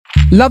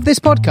Love this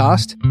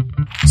podcast?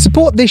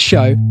 Support this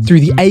show through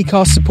the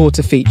Acast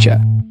supporter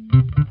feature.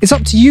 It's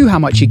up to you how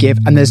much you give,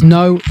 and there's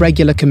no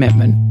regular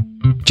commitment.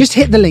 Just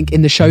hit the link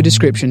in the show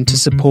description to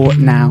support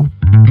now.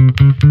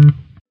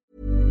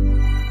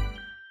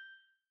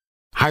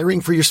 Hiring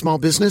for your small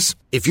business?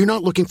 If you're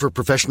not looking for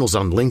professionals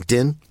on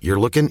LinkedIn, you're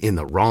looking in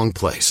the wrong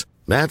place.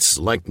 That's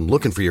like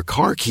looking for your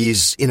car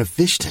keys in a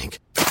fish tank.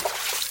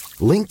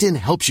 LinkedIn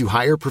helps you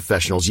hire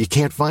professionals you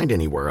can't find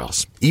anywhere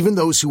else, even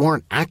those who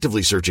aren't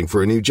actively searching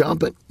for a new job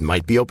but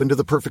might be open to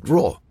the perfect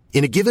role.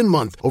 In a given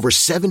month, over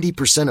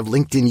 70% of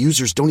LinkedIn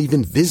users don't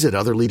even visit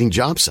other leading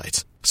job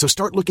sites. So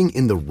start looking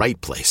in the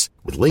right place.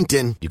 With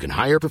LinkedIn, you can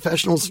hire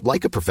professionals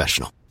like a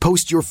professional.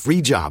 Post your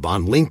free job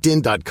on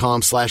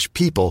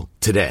linkedin.com/people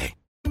today.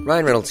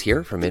 Ryan Reynolds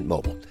here from Mint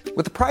Mobile.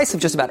 With the price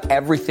of just about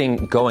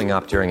everything going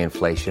up during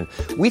inflation,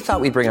 we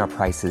thought we'd bring our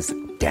prices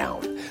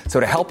down. So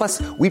to help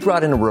us, we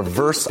brought in a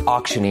reverse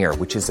auctioneer,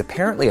 which is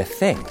apparently a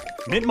thing.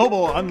 Mint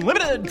Mobile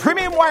Unlimited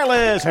Premium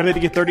Wireless. How to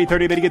get 30,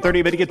 30, bit to get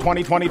 30, bit to get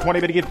 20, 20, 20,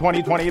 bit to get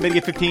 20, 20, bit to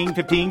get 15,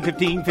 15,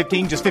 15,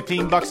 15, just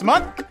 $15 a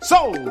month?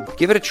 Sold!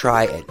 Give it a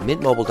try at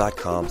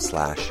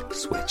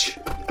mintmobile.com/switch.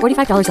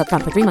 $45 up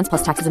front for 3 months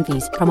plus taxes and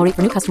fees. Promo rate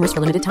for new customers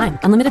for limited time.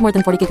 Unlimited more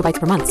than 40 gigabytes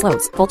per month.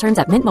 Slows full terms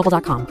at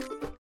mintmobile.com.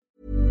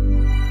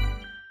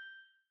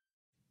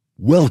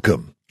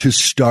 Welcome to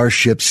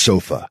Starship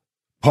Sofa,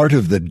 part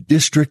of the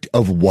District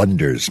of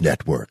Wonders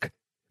network,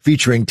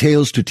 featuring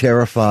Tales to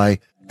Terrify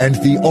and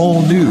the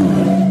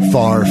all-new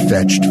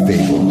Far-Fetched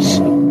Fables.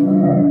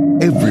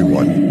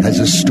 Everyone has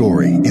a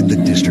story in the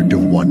District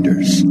of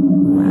Wonders.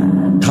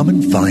 Come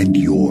and find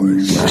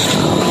yours.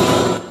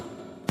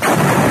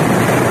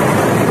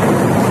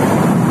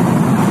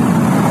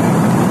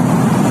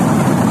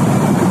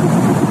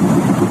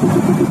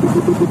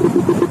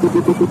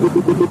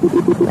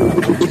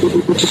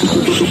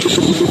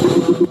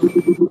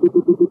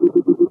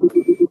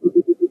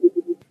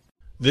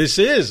 This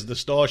is the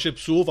Starship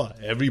Sofa.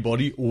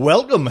 Everybody,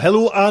 welcome,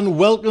 hello, and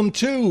welcome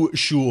to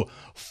show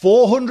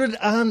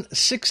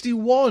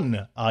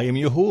 461. I am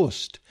your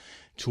host,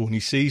 Tony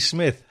C.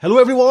 Smith. Hello,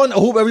 everyone. I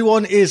hope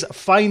everyone is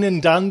fine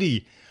and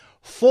dandy.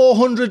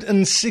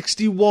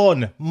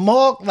 461.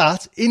 Mark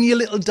that in your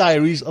little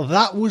diaries.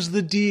 That was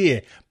the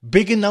day.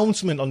 Big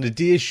announcement on the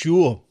day's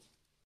show.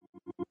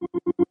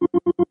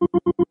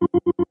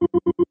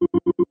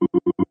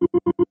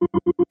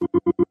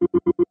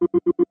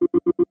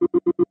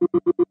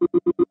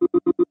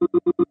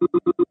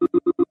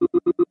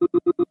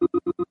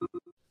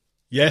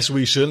 Yes,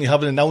 we certainly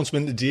have an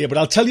announcement today, but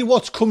I'll tell you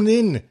what's coming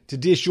in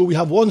today's show. We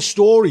have one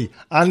story,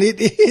 and it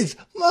is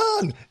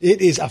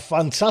a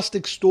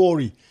fantastic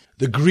story.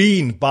 The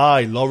Green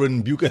by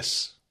Lauren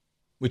Bucas,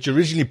 which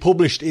originally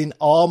published in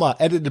Armour,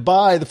 edited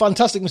by the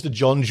fantastic Mr.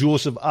 John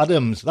Joseph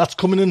Adams. That's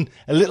coming in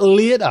a little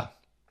later.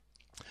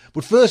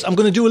 But first, I'm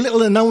going to do a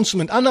little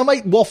announcement, and I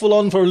might waffle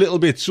on for a little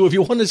bit. So if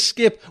you want to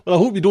skip, well, I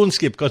hope you don't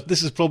skip, because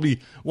this is probably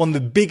one of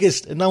the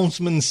biggest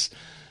announcements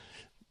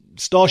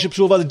Starship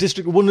Sofa, the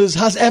District of Wonders,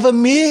 has ever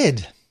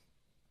made.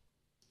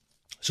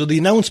 So the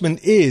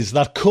announcement is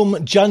that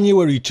come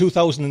January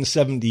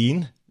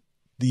 2017,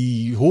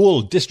 the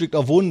whole District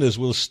of Wonders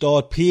will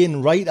start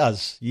paying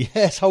writers.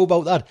 Yes, how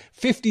about that?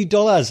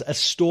 $50 a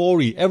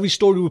story. Every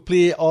story we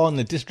play on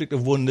the District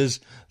of Wonders,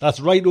 that's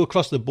right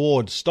across the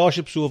board.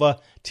 Starship Sofa,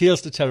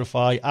 Tales to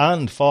Terrify,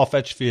 and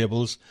Far-Fetched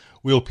Fables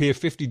will pay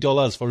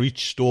 $50 for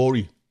each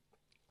story.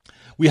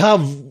 We've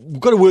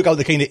got to work out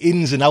the kind of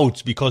ins and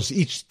outs, because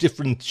each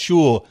different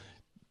show,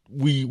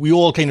 we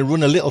all kind of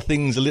run a little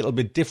things a little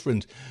bit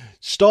different.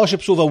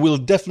 Starship Sofa will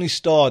definitely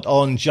start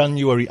on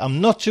January.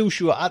 I'm not too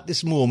sure at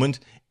this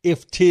moment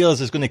if Tales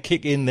is going to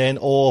kick in then,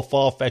 or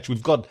Far-Fetched.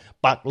 We've got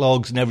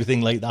backlogs and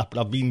everything like that, but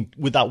I've been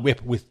with that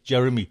whip with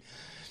Jeremy.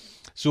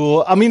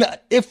 So, I mean,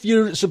 if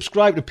you're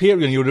subscribed to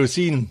Patreon, you would have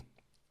seen,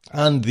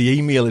 and the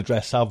email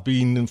address have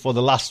been for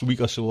the last week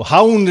or so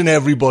hounding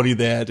everybody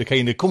there to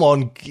kind of come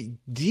on,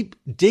 dig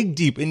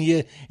deep in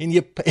your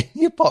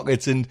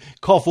pockets and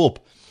cough up.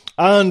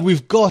 And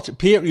we've got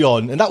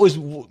Patreon, and that was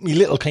me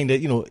little kind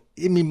of,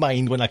 in my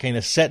mind when I kind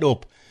of set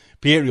up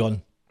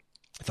Patreon.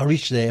 If I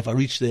reach there,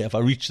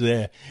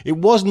 it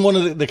wasn't one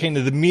of the kind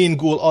of the main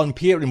goal on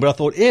Patreon, but I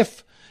thought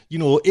if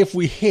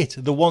we hit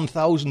the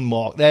 1,000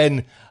 mark,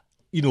 then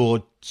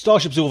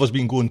Starship Sofa's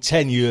been going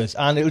 10 years,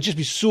 and it would just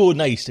be so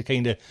nice to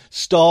kind of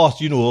start,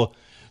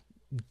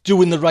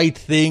 doing the right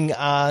thing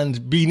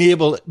and being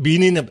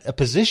in a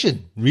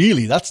position,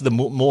 really, that's the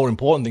more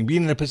important thing,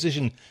 being in a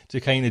position to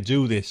kind of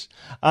do this.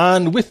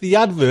 And with the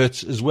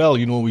adverts as well,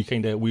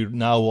 we're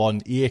now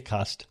on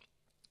Acast.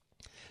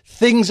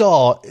 Things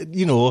are,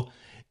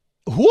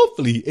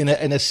 hopefully in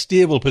a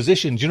stable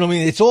position. Do you know what I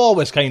mean? It's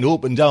always kind of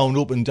up and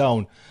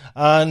down.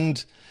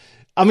 And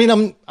I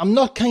mean, I'm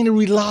not kind of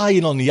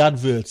relying on the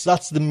adverts.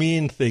 That's the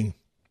main thing.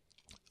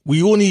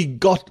 We only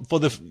got I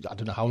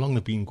don't know how long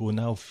they've been going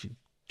now,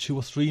 2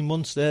 or 3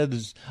 months there.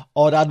 There's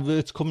odd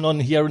adverts coming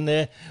on here and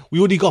there. We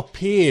only got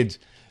paid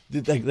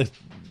the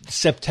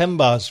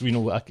September's,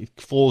 it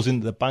falls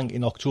into the bank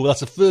in October. That's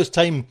the first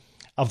time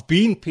I've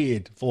been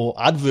paid for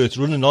adverts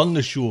running on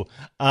the show,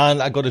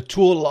 and I got a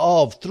total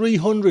of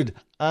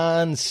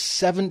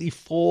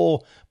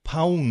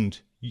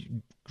 £374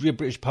 Great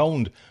British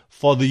pound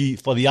for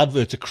the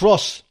adverts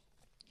across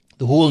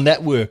the whole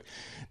network.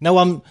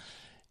 Now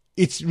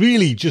it's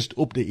really just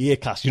up to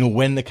Acast,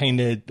 when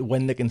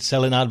they can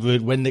sell an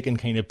advert, when they can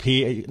kind of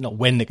pay, not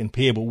when they can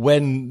pay, but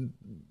when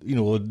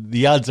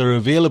the ads are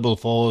available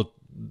for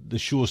the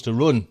shows to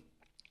run.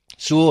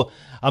 So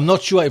I'm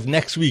not sure if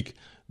next month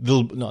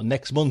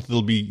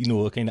there'll be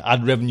a kind of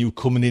ad revenue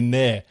coming in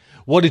there.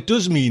 What it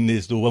does mean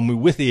is, though, when we're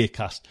with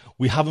Acast,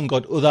 we haven't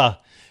got other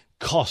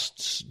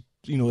costs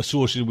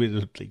associated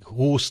with like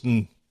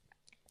hosting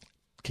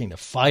kind of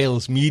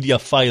files, media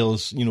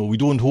files. We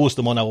don't host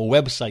them on our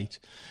website.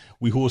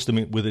 We host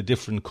them with a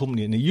different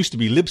company, and it used to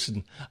be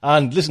Libsyn.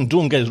 And listen,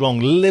 don't get us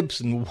wrong,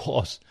 Libsyn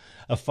was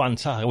a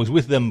fantastic. I was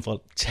with them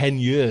for 10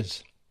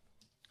 years.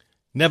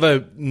 Never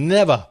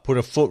put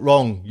a foot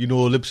wrong.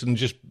 Libsyn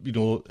just,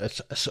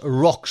 a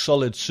rock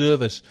solid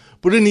service.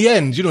 But in the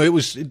end,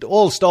 it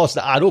all starts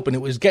to add up, and it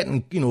was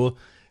getting,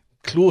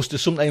 close to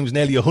sometimes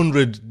nearly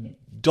 $100,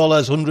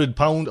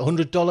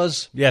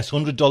 $100. Yes,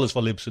 $100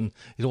 for Libsyn.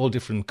 It's all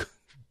different.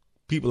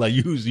 People I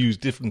use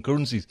different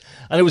currencies,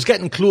 and it was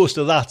getting close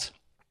to that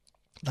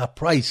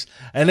price.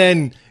 And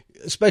then,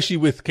 especially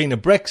with kind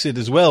of Brexit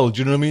as well, do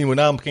you know what I mean? When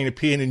I'm kind of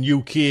paying in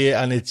UK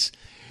and it's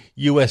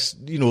US,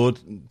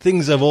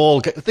 things have all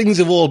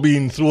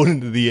been thrown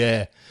into the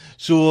air.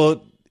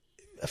 So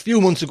a few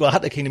months ago, I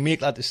had to kind of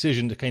make that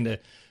decision to kind of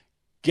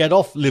get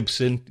off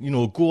Libsyn,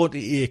 go to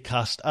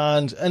Acast,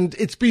 and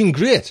it's been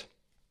great.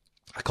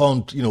 I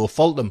can't,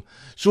 fault them.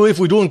 So if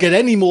we don't get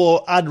any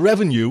more ad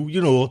revenue,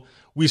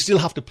 we still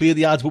have to play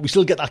the ads, but we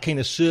still get that kind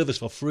of service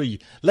for free.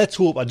 Let's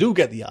hope I do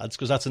get the ads,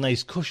 because that's a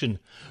nice cushion.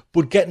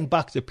 But getting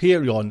back to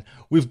Patreon,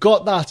 we've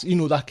got that,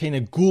 that kind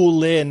of goal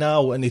there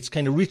now, and it's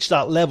kind of reached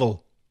that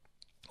level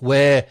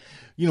where,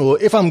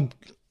 if I'm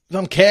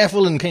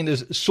careful and kind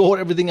of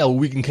sort everything out,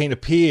 we can kind of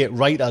pay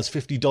writers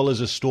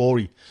 $50 a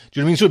story. Do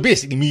you know what I mean? So it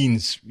basically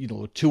means,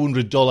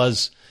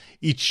 $200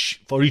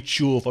 each for each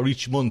show for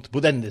each month.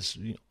 But then there's,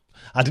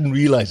 I didn't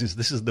realise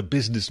this is the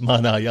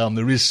businessman I am.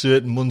 There is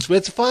certain months where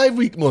it's a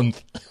 5-week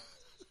month.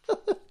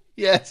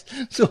 Yes.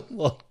 So,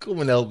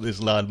 come and help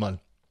this lad, man.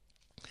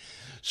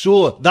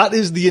 So, that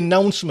is the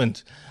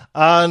announcement.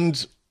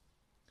 And,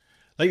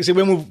 like I say,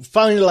 when we've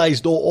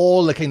finalised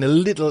all the kind of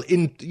little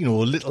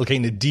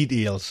kind of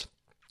details,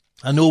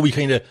 I know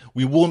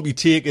we won't be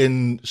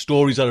taking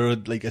stories that are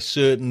like a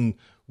certain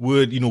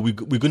word,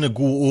 we're going to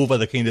go over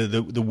the kind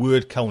of the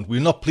word count.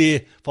 We'll not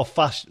play for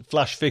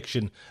flash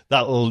fiction.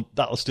 That'll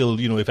still,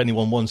 if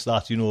anyone wants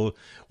that,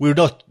 we're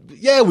not,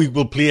 we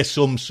will play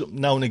some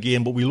now and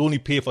again, but we'll only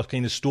pay for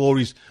kind of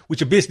stories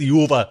which are basically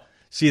over,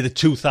 say, the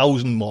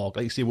 2,000 mark.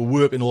 Like I say, we're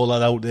working all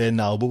that out there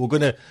now,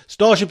 but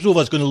Starship Sofa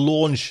is going to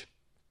launch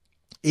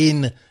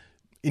in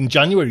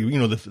January,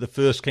 the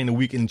first kind of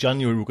week in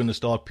January. We're going to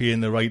start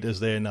paying the writers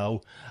there now.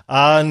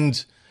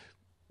 And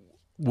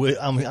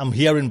I'm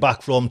hearing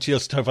back from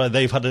Tales to Terrify.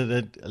 They've had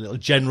a little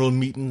general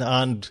meeting,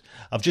 and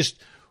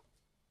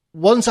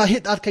once I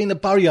hit that kind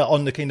of barrier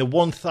on the kind of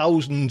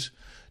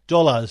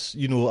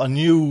 $1,000, I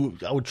knew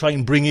I would try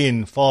and bring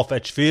in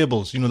Far-Fetched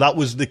Fables. That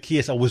was the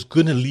case. I was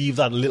going to leave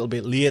that a little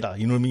bit later,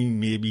 you know what I mean?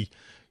 Maybe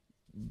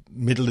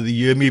middle of the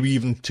year, maybe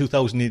even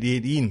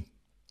 2018.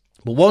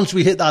 But once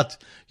we hit that,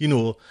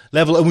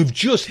 level, and we've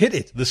just hit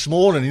it this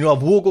morning,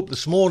 I've woke up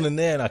this morning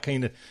there and I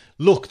kind of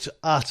looked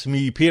at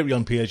me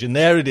Patreon page, and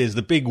there it is,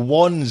 the big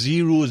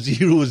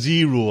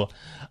 1000.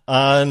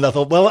 And I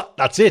thought, well,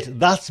 that's it.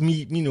 That's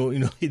me,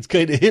 it's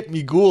kind of hit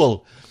me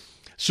goal.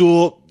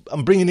 So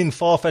I'm bringing in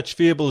Far-Fetched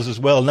Fables as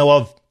well. Now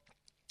I've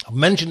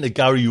mentioned to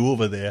Gary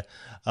over there,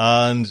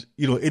 and,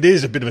 it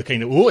is a bit of a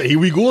kind of, here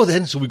we go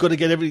then. So we've got to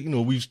get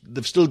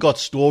they've still got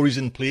stories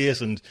in place,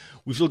 and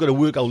we've still got to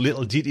work out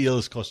little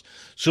details, because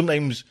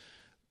sometimes,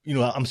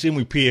 I'm saying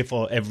we pay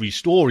for every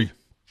story.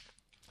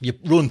 You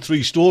run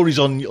 3 stories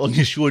on your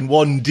show in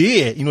one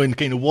day, in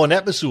kind of one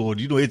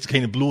episode, it's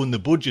kind of blowing the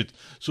budget.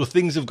 So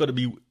things have got to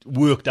be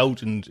worked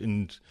out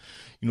and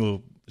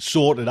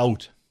sorted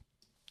out.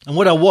 And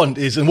what I want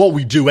is, and what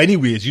we do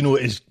anyways,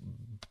 is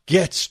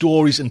get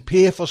stories and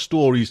pay for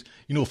stories,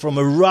 from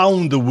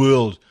around the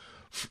world.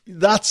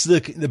 That's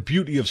the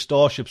beauty of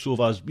Starship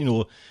Sofa,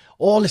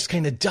 all this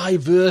kind of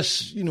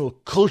diverse,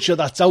 culture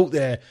that's out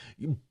there.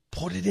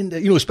 Put it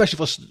into, especially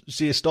for,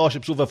 say,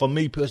 Starship Sofa, for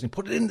me personally,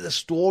 put it into the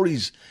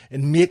stories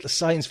and make the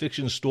science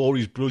fiction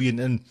stories brilliant.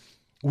 And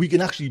we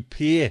can actually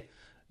pay,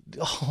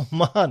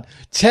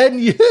 10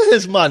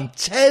 years, man,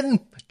 10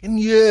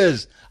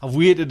 years I've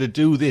waited to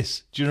do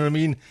this. Do you know what I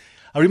mean?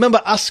 I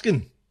remember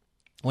asking,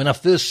 when I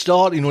first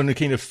started, when the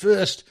kind of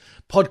first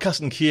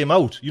podcasting came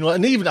out,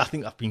 and even I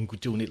think I've been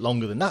doing it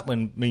longer than that,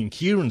 when me and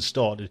Kieran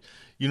started,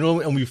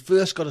 and we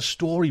first got a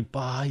story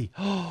by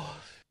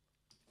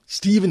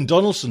Stephen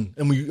Donaldson,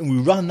 and we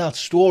ran that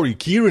story.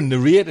 Kieran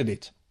narrated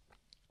it.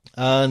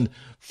 And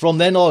from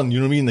then on,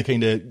 the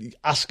kind of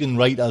asking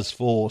writers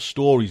for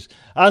stories.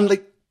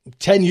 And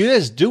 10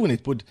 years doing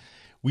it, but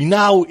we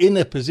now in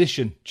a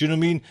position, do you know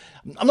what I mean?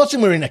 I'm not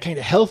saying we're in a kind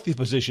of healthy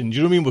position, do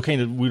you know what I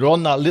mean? We're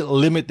on that little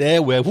limit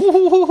there where,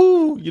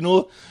 you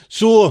know,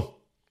 so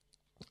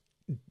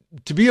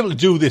to be able to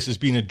do this has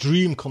been a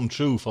dream come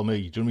true for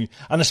me, do you know what I mean?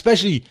 And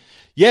especially,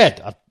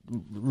 I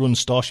run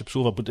Starship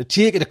Sofa, but to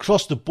take it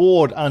across the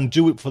board and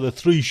do it for the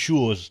 3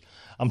 shows,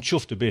 I'm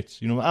chuffed to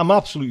bits, you know, I'm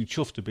absolutely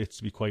chuffed to bits,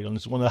 to be quite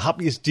honest. One of the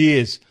happiest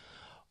days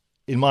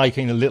in my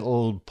kind of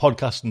little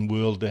podcasting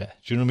world there,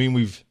 do you know what I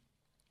mean?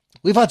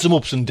 We've had some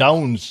ups and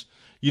downs,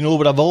 you know,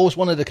 but I've always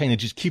wanted to kind of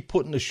just keep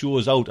putting the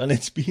shows out. And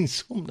it's been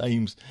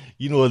sometimes,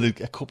 you know, a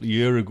couple of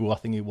years ago, I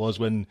think it was,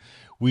 when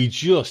we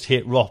just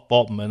hit rock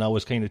bottom and I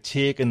was kind of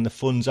taking the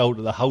funds out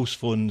of the house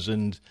funds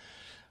and,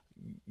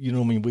 you know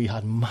what I mean, we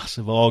had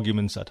massive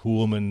arguments at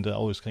home and I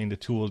was kind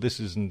of told, this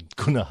isn't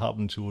going to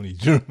happen, Tony.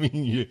 Do you know what I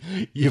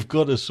mean? You've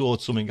got to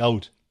sort something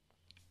out.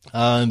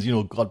 And, you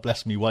know, God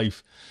bless me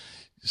wife,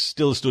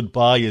 still stood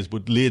by us,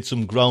 but laid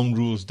some ground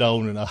rules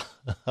down and I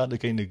had to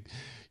kind of,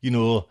 you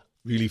know,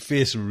 really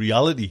face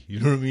reality, you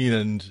know what I mean,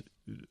 and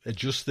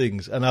adjust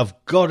things. And I've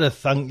got to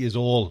thank you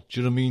all, do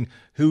you know what I mean,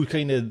 who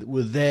kind of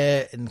were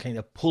there and kind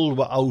of pulled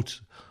me out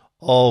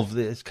of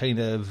this kind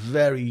of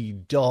very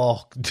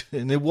dark,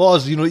 and it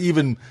was, you know,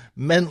 even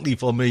mentally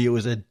for me, it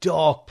was a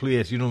dark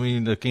place, you know what I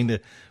mean, the kind of,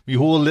 my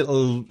whole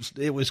little,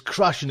 it was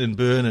crashing and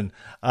burning,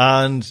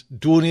 and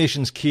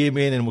donations came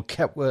in and we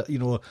kept, you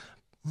know,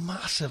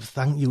 massive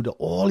thank you to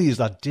all of you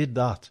that did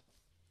that.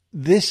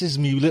 This is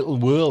me little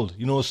world,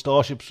 you know,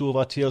 Starship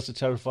Sofa, Tales to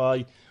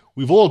Terrify.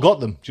 We've all got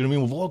them, do you know what I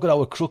mean? We've all got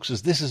our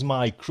cruxes. This is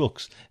my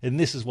crux, and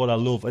this is what I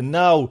love. And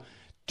now,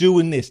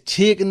 doing this,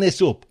 taking this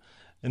up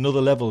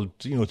another level,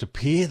 you know, to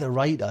pay the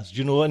writers, do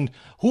you know, and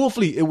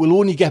hopefully it will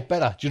only get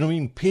better, do you know what I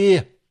mean?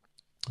 Pay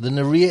the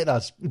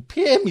narrators,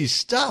 pay me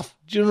staff,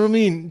 do you know what I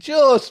mean?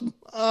 Just,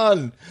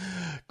 man,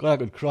 God, I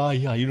could cry,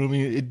 yeah, you know what I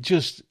mean? It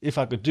just, if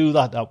I could do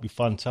that, that would be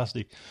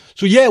fantastic.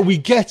 So yeah, we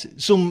get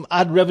some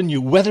ad revenue,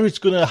 whether it's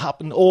going to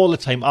happen all the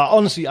time.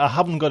 Honestly, I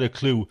haven't got a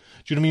clue. Do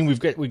you know what I mean? We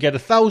get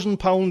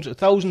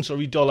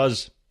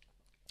 $1,000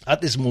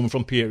 at this moment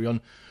from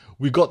Patreon.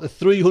 We got the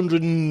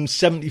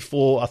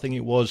 374, I think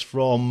it was,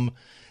 from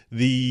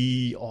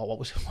the, what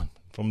was it?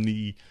 From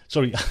the,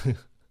 sorry,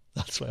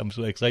 that's why I'm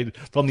so excited,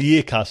 from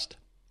the Acast.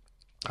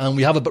 And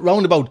we have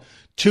around about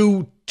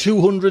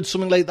 200,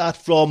 something like that,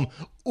 from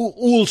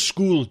old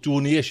school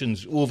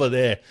donations over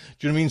there.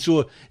 Do you know what I mean?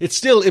 So it's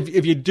still,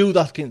 if you do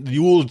that, the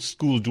old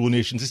school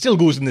donations, it still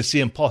goes in the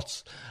same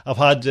pots. I've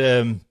had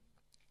a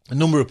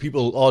number of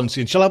people on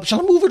saying, shall I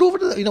move it over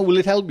to, you know, will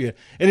it help you?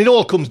 And it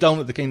all comes down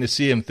to the kind of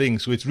same thing.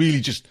 So it's really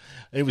just,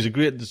 it was a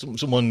great,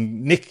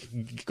 someone, Nick,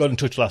 got in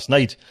touch last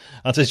night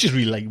and said it's just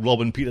really like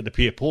robbing Peter to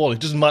pay Paul. It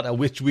doesn't matter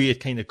which way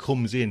it kind of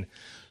comes in.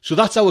 So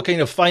that's our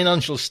kind of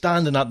financial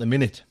standing at the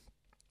minute.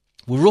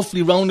 We're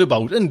roughly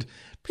roundabout, and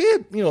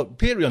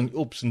Patreon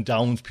ups and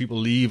downs, people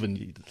leave,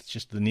 and it's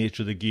just the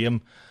nature of the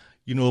game.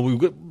 You know, we've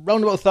got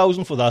round about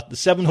 1,000 for that. The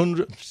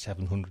 700,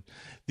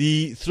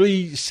 the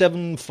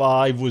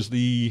 375 was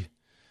the,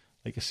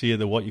 like I say,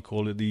 the what you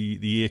call it,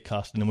 the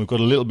Acast, and then we've got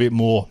a little bit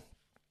more.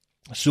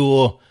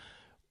 So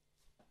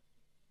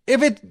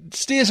if it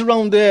stays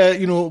around there,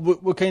 you know,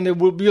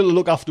 we'll be able to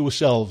look after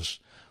ourselves.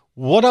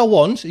 What I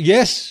want,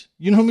 yes,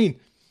 you know what I mean.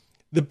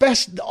 The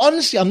best,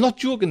 honestly, I'm not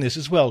joking this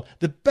as well.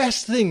 The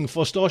best thing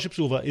for Starship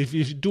Sofa, if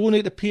you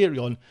donate to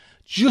Patreon,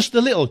 just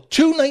a little,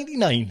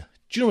 $2.99.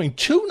 Do you know what I mean?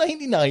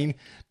 $2.99,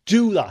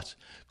 do that.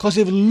 Because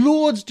if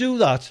loads do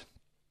that,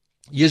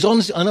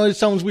 honestly, I know it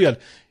sounds weird,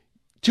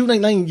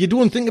 $2.99, you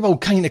don't think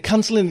about kind of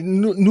cancelling.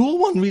 No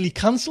one really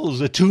cancels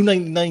a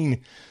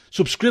 $2.99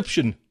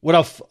 subscription. What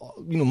I've,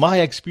 you know, my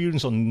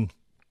experience on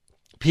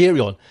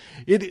Patreon,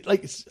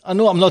 I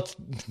know I'm not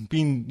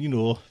being, you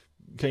know,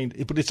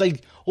 but it's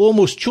like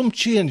almost chump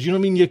change, you know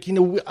what I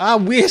mean? I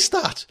waste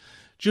that.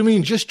 Do you know what I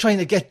mean? Just trying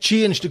to get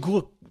change to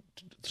go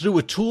through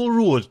a toll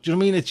road. Do you know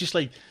what I mean? It's just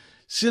like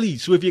silly.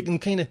 So if you can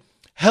kind of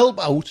help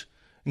out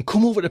and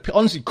come over to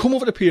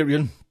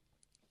Patreon,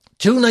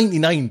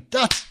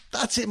 $2.99.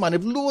 That's it, man.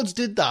 If loads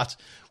did that,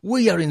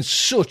 we are in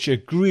such a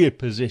great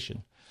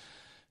position.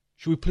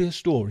 Should we play a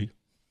story?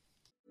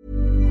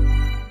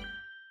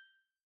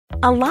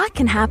 A lot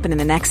can happen in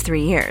the next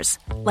 3 years.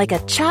 Like a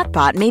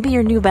chatbot may be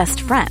your new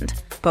best friend.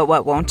 But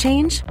what won't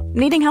change?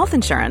 Needing health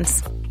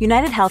insurance.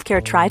 United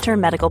Healthcare Tri-Term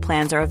Medical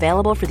Plans are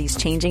available for these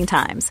changing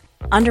times.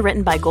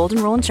 Underwritten by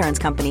Golden Rule Insurance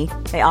Company,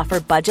 they offer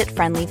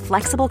budget-friendly,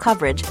 flexible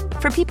coverage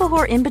for people who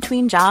are in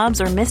between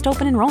jobs or missed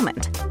open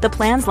enrollment. The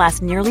plans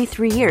last nearly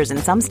 3 years in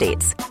some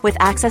states, with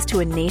access to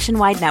a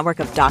nationwide network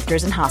of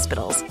doctors and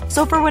hospitals.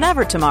 So for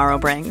whatever tomorrow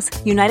brings,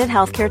 United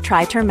Healthcare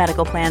Tri-Term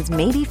Medical Plans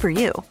may be for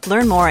you.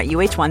 Learn more at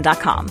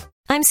UH1.com.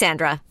 I'm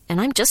Sandra, and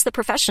I'm just the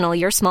professional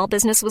your small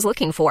business was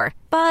looking for.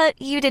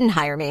 But you didn't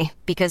hire me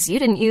because you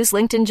didn't use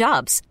LinkedIn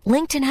Jobs.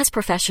 LinkedIn has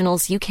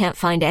professionals you can't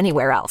find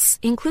anywhere else,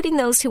 including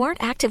those who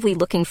aren't actively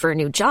looking for a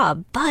new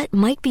job, but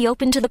might be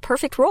open to the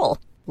perfect role,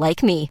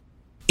 like me.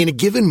 In a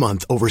given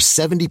month, over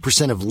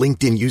 70% of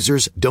LinkedIn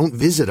users don't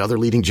visit other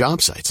leading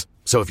job sites.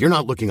 So if you're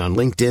not looking on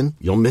LinkedIn,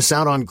 you'll miss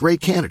out on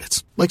great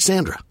candidates like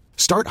Sandra.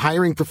 Start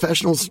hiring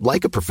professionals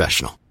like a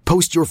professional.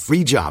 Post your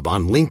free job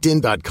on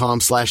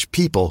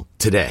linkedin.com/people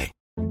today.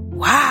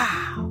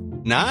 Wow.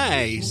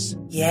 Nice.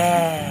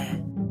 Yeah.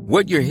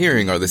 What you're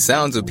hearing are the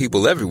sounds of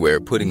people everywhere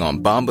putting on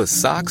Bombas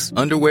socks,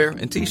 underwear,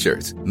 and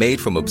T-shirts made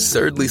from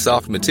absurdly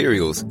soft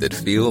materials that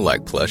feel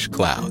like plush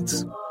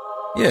clouds.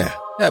 Yeah,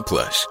 that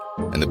plush.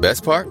 And the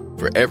best part?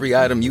 For every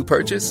item you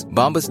purchase,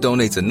 Bombas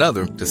donates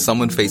another to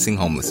someone facing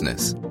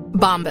homelessness.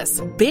 Bombas.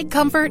 Big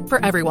comfort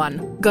for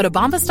everyone. Go to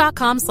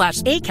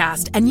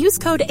bombas.com/ACAST and use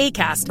code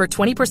ACAST for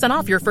 20%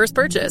 off your first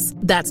purchase.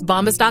 That's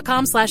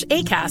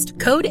bombas.com/ACAST.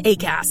 Code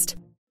ACAST.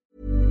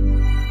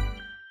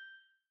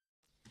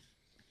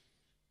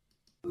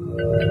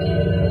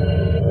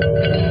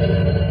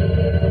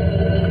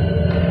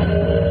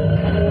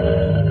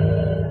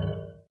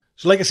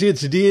 So like I said,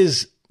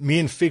 today's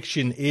main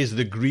fiction is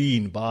The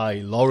Green by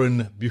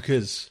Lauren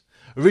Beukes.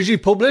 Originally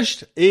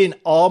published in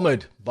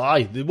Armoured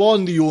by the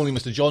one, the only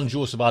Mr. John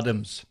Joseph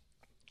Adams.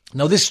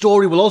 Now this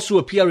story will also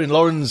appear in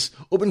Lauren's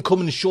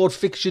up-and-coming short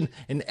fiction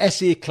and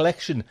essay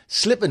collection,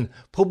 Slippin',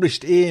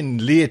 published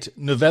in late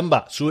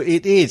November. So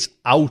it is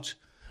out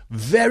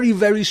very,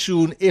 very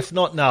soon, if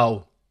not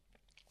now.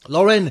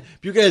 Lauren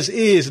Beukes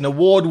is an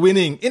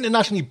award-winning,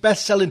 internationally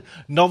best-selling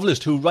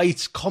novelist who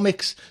writes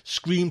comics,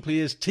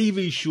 screenplays,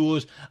 TV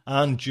shows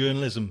and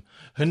journalism.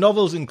 Her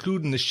novels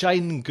include The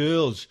Shining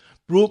Girls,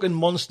 Broken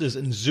Monsters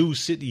and Zoo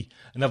City,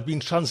 and have been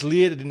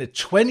translated into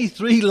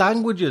 23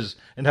 languages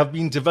and have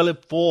been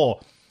developed for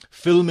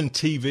film and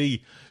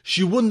TV.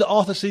 She won the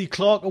Arthur C.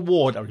 Clarke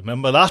Award. I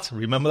remember that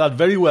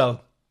very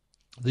well.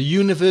 The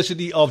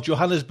University of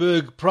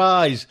Johannesburg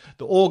Prize,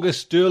 the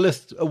August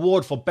Derleth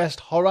Award for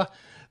Best Horror,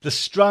 the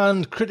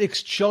Strand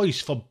Critics'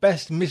 Choice for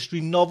Best Mystery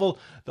Novel,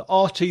 the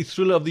RT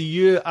Thriller of the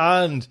Year,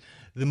 and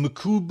the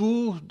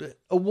Mukubu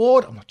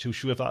Award. I'm not too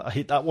sure if I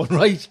hit that one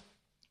right.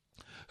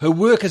 Her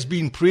work has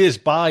been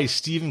praised by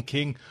Stephen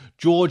King,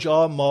 George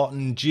R.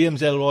 Martin,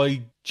 James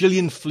Ellroy,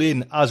 Gillian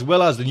Flynn, as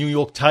well as the New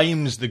York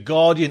Times, The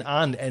Guardian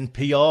and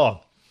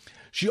NPR.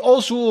 She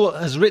also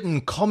has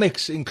written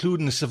comics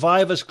including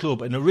Survivors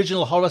Club, an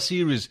original horror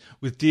series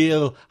with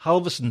Dale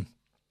Halverson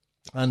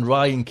and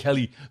Ryan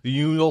Kelly, the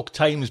New York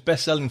Times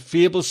best-selling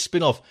Fables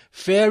spin-off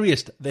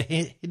Fairiest, The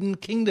Hidden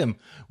Kingdom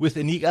with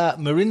Anika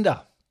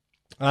Mirinda,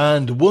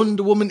 and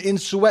Wonder Woman in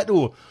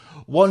Soweto,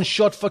 One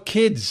Shot for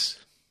Kids,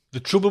 The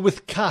Trouble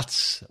with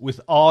Cats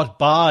with art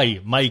by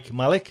Mike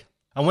Malik.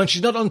 And when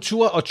she's not on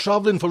tour or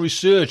travelling for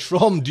research,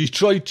 from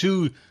Detroit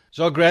to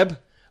Zagreb,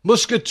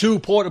 Muscat to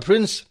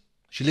Port-au-Prince,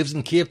 she lives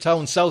in Cape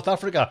Town, South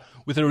Africa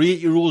with her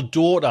 8-year-old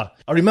daughter.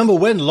 I remember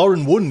when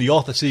Lauren won the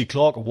Arthur C.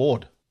 Clarke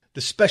Award.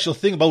 The special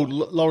thing about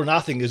Lauren, I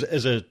think, is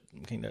I'm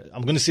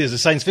going to say as a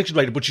science fiction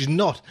writer, but she's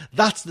not.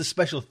 That's the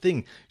special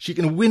thing. She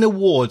can win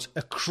awards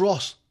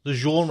across the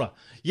genre.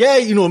 Yeah,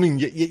 you know what I mean?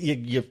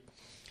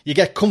 You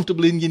get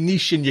comfortable in your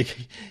niche and you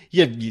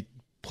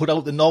put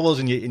out the novels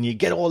and you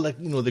get all the,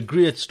 the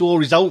great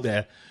stories out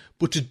there.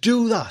 But to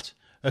do that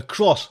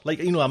across, like,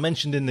 I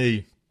mentioned in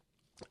the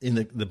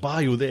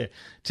bio there,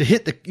 to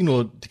hit the,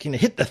 to kind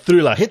of hit the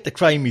thriller, hit the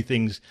crimey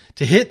things,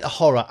 to hit the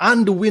horror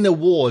and to win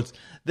awards,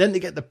 then to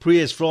get the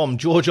praise from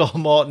George R.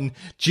 Martin,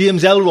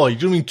 James Ellroy, do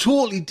you know what I mean?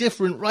 Totally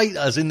different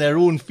writers in their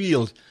own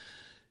field.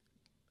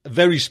 A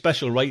very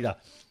special writer.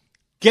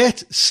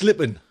 Get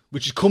Slippin',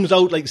 which comes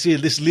out, like say,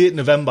 this late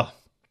November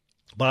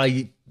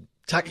by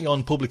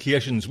Tachyon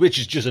Publications, which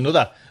is just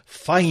another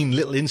fine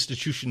little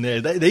institution there.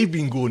 They've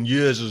been going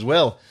years as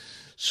well.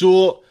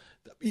 So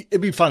it'd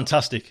be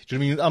fantastic. Do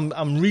you know what I mean?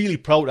 I'm really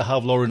proud to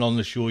have Lauren on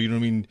the show. You know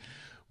what I mean?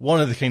 One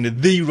of the kind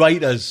of the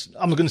writers,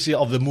 I'm not going to say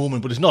of the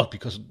moment, but it's not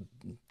because,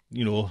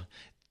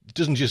 it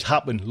doesn't just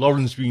happen.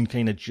 Lauren's been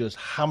kind of just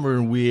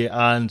hammering away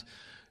and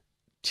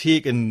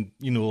taking,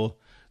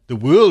 the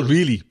world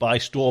really by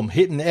storm,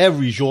 hitting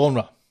every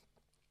genre.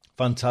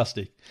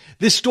 Fantastic.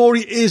 This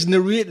story is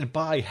narrated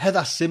by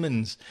Heather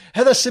Simmons.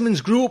 Heather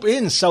Simmons grew up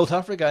in South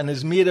Africa and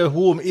has made her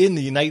home in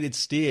the United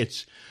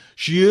States.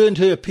 She earned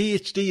her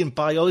PhD in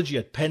biology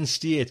at Penn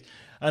State,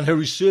 and her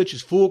research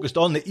is focused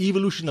on the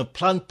evolution of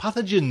plant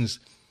pathogens.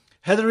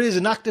 Heather is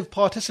an active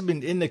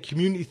participant in the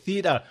community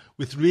theatre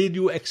with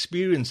radio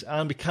experience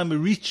and can be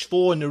reached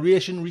for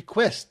narration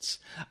requests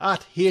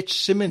at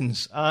H.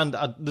 Simmons. And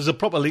there's a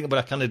proper link, but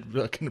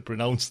I can't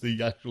pronounce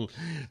the actual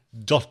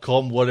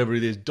 .com, whatever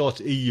it is,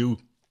 .eu.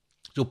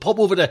 So pop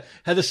over to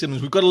Heather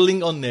Simmons. We've got a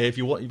link on there if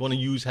you want to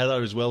use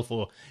Heather as well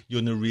for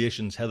your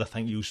narrations. Heather,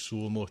 thank you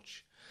so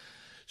much.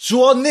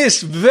 So on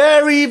this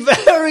very,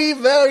 very,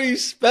 very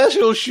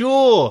special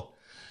show,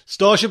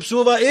 Starship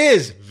Sofa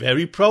is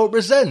very proud to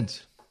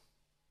present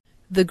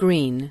The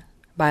Green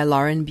by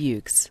Lauren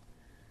Beukes.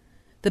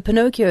 The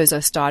Pinocchios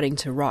are starting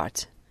to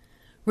rot.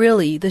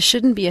 Really, this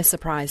shouldn't be a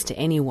surprise to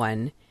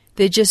anyone.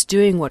 They're just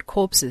doing what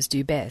corpses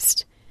do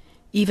best,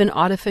 even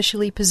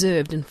artificially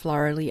preserved and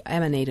florally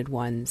emanated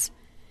ones,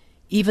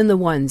 even the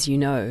ones you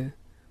know.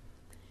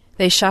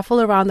 They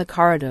shuffle around the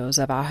corridors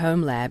of our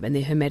home lab in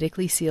their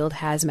hermetically sealed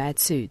hazmat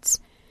suits,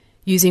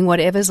 using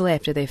whatever's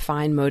left of their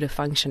fine mode of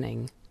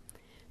functioning.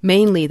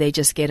 Mainly, they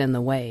just get in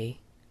the way.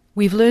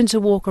 We've learned to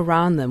walk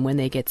around them when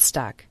they get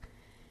stuck.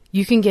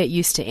 You can get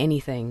used to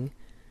anything.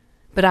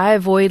 But I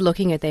avoid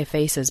looking at their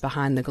faces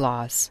behind the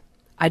glass.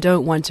 I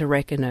don't want to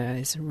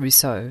recognize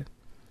Rousseau.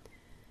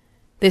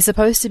 They're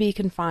supposed to be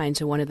confined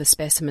to one of the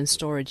specimen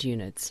storage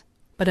units,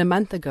 but a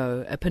month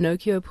ago a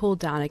Pinocchio pulled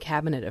down a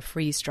cabinet of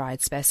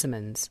freeze-dried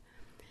specimens.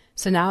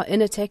 So now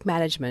Initech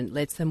management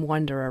lets them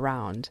wander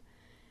around.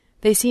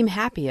 They seem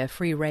happier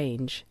free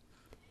range.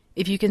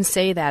 If you can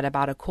say that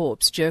about a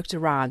corpse jerked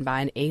around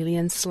by an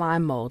alien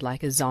slime mold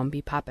like a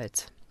zombie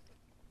puppet.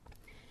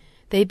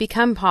 They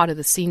become part of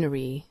the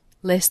scenery,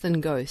 less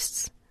than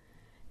ghosts.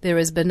 They're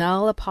as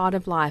banal a part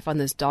of life on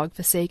this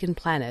dog-forsaken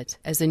planet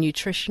as the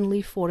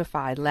nutritionally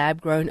fortified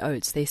lab-grown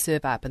oats they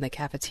serve up in the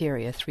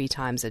cafeteria 3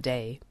 times a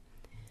day.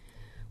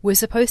 We're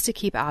supposed to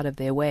keep out of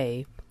their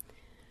way.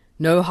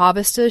 No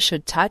harvesters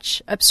should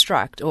touch,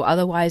 obstruct, or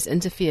otherwise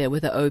interfere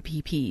with the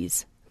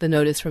OPPs, the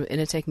notice from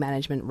Initech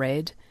management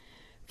read,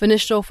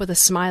 finished off with a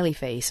smiley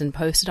face and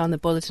posted on the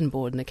bulletin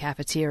board in the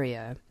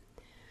cafeteria.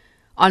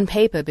 On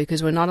paper,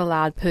 because we're not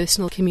allowed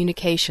personal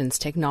communications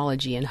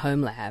technology in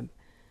home lab.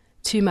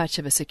 Too much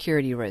of a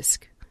security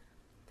risk.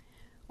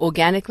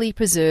 Organically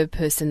preserved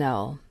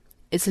personnel.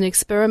 It's an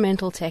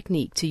experimental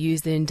technique to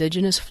use the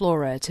indigenous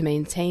flora to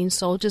maintain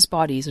soldiers'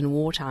 bodies in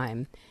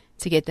wartime,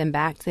 to get them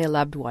back to their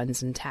loved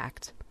ones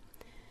intact.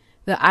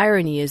 The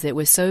irony is that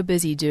we're so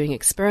busy doing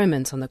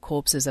experiments on the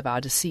corpses of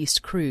our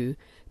deceased crew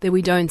that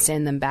we don't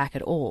send them back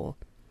at all.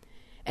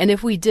 And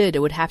if we did, it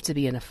would have to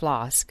be in a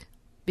flask,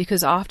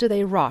 because after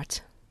they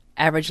rot,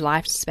 average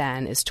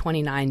lifespan is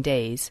 29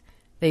 days,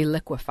 they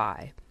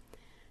liquefy,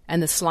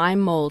 and the slime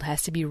mold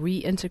has to be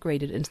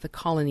reintegrated into the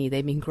colony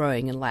they've been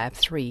growing in Lab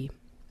 3.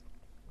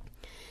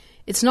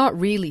 It's not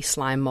really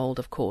slime mold,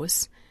 of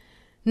course.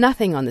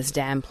 Nothing on this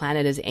damn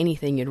planet is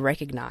anything you'd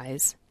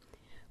recognize,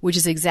 which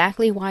is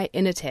exactly why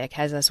Initech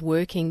has us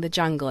working the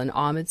jungle in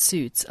armored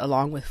suits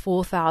along with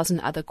 4,000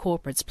 other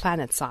corporates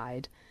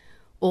planetside,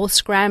 all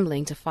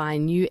scrambling to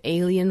find new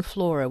alien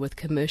flora with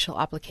commercial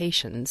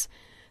applications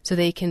so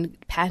they can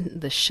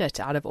patent the shit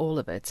out of all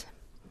of it.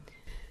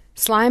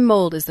 Slime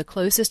mold is the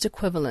closest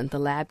equivalent the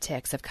lab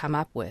techs have come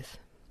up with.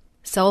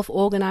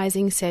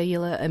 Self-organizing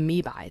cellular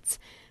amoebites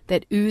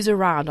that ooze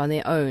around on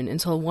their own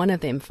until one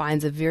of them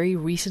finds a very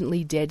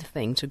recently dead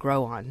thing to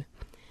grow on.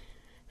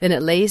 Then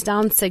it lays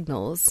down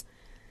signals,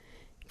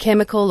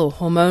 chemical or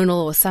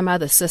hormonal or some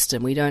other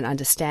system we don't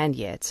understand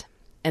yet,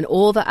 and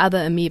all the other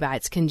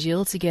amoebites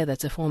congeal together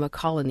to form a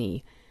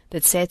colony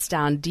that sets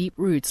down deep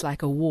roots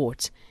like a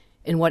wart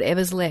in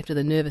whatever's left of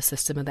the nervous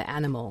system of the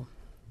animal,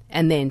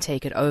 and then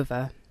take it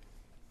over.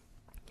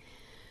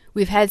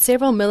 We've had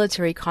several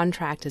military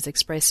contractors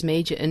express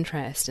major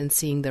interest in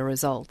seeing the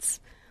results.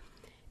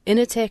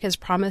 Initech has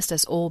promised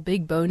us all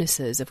big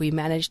bonuses if we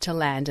manage to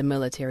land a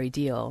military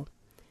deal.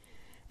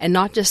 And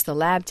not just the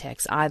lab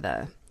techs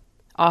either.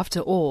 After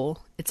all,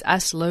 it's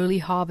us lowly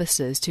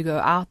harvesters to go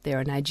out there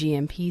in our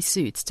GMP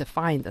suits to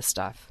find the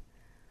stuff.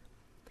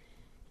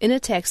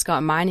 Initech's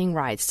got mining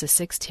rights to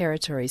 6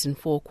 territories in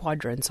 4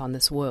 quadrants on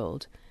this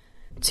world.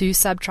 2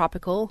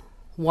 subtropical,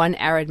 1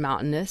 arid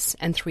mountainous,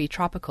 and 3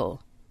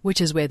 tropical,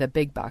 which is where the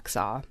big bucks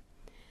are.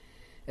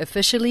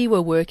 Officially,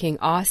 we're working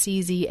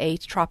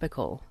RCZ8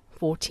 tropical,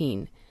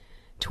 14,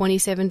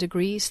 27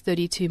 degrees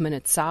 32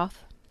 minutes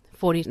south,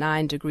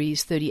 49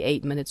 degrees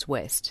 38 minutes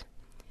west.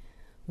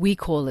 We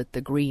call it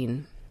the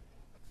green.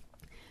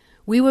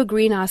 We were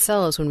green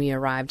ourselves when we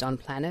arrived on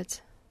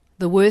planet.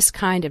 The worst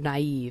kind of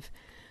naive,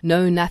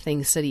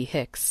 know-nothing city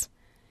hicks.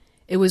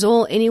 It was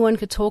all anyone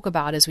could talk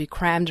about as we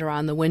crammed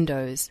around the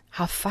windows,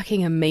 how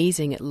fucking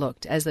amazing it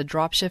looked as the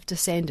dropshift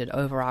descended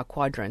over our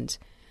quadrant.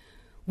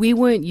 We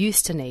weren't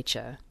used to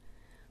nature.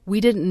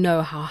 We didn't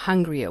know how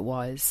hungry it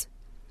was.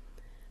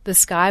 The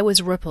sky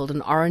was rippled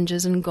in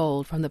oranges and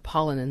gold from the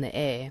pollen in the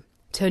air,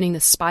 turning the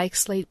spike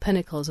slate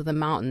pinnacles of the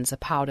mountains a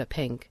powder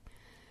pink.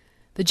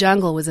 The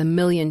jungle was a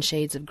million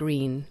shades of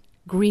green,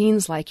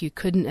 greens like you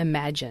couldn't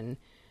imagine,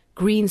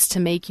 greens to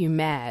make you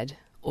mad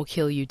or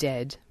kill you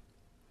dead.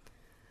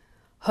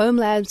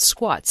 Homeland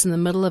squats in the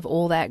middle of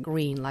all that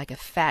green like a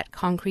fat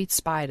concrete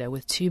spider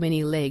with too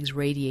many legs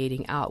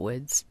radiating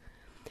outwards.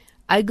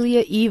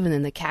 Uglier even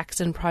than the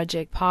Caxton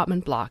Project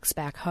apartment blocks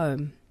back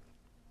home.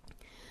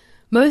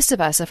 Most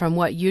of us are from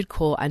what you'd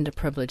call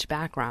underprivileged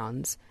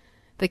backgrounds.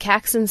 The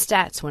Caxton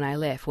stats when I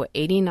left were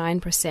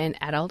 89%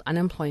 adult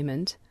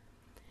unemployment,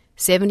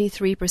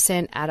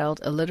 73%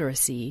 adult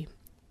illiteracy,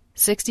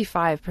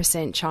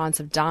 65% chance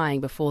of dying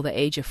before the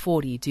age of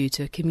 40 due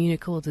to a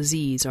communicable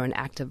disease or an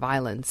act of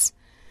violence.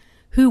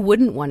 Who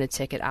wouldn't want a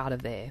ticket out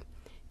of there,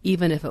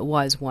 even if it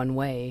was one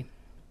way?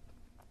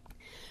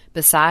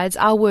 Besides,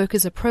 our work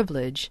is a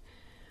privilege.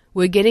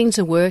 We're getting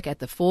to work at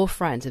the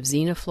forefront of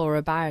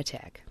Xenoflora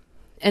Biotech.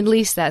 At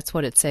least that's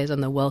what it says on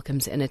the Welcome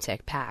to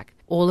Initech pack.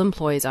 All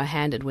employees are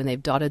handed when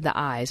they've dotted the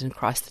I's and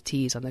crossed the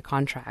T's on the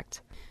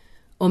contract.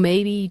 Or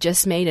maybe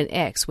just made an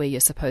X where you're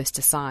supposed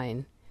to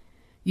sign.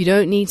 You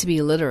don't need to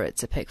be literate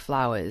to pick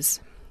flowers,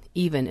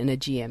 even in a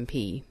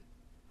GMP.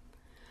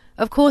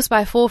 Of course,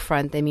 by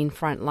forefront they mean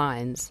front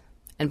lines,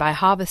 and by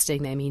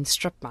harvesting they mean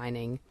strip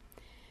mining.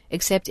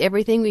 Except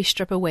everything we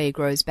strip away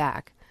grows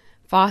back,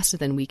 faster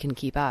than we can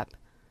keep up.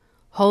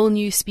 Whole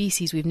new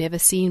species we've never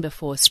seen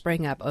before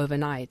spring up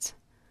overnight.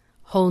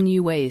 Whole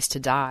new ways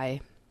to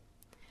die.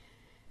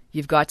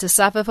 "You've got to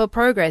suffer for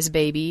progress,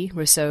 baby,"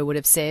 Rousseau would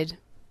have said,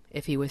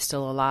 if he was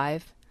still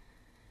alive.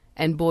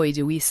 And boy,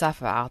 do we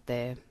suffer out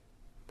there.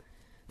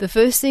 The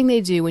first thing they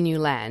do when you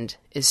land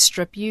is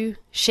strip you,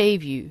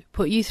 shave you,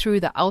 put you through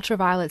the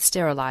ultraviolet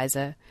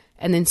sterilizer,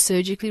 and then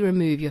surgically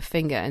remove your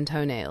finger and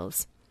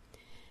toenails.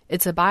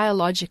 It's a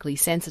biologically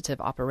sensitive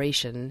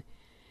operation.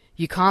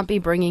 You can't be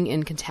bringing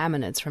in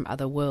contaminants from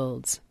other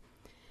worlds.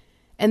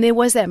 And there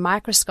was that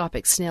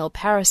microscopic snail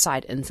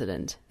parasite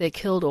incident that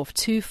killed off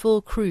 2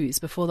 full crews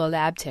before the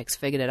lab techs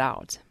figured it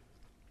out.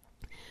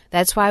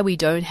 That's why we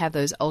don't have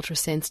those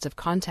ultra-sensitive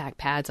contact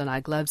pads on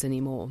our gloves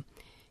anymore,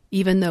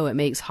 even though it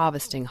makes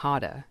harvesting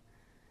harder.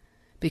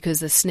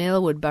 Because the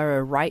snail would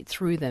burrow right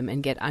through them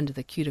and get under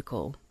the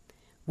cuticle,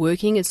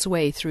 working its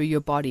way through your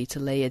body to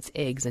lay its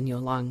eggs in your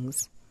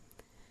lungs.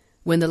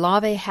 When the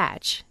larvae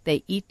hatch,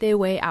 they eat their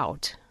way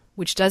out,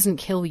 which doesn't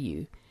kill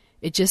you.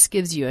 It just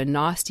gives you a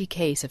nasty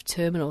case of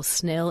terminal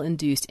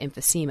snail-induced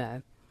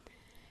emphysema.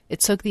 It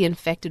took the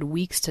infected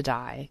weeks to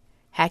die,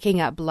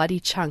 hacking up bloody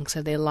chunks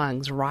of their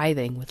lungs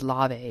writhing with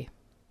larvae.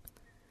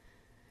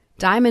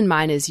 Diamond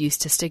miners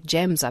used to stick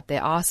gems up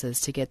their asses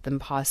to get them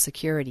past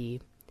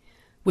security.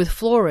 With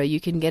flora,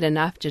 you can get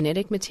enough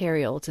genetic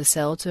material to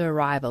sell to a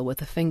rival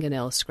with a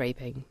fingernail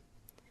scraping.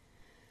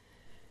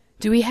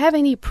 "Do we have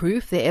any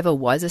proof there ever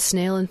was a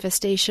snail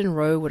infestation?"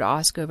 Rowe would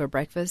ask over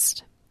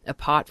breakfast,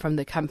 apart from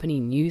the company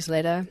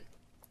newsletter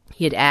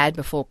he'd add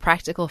before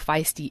practical,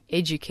 feisty,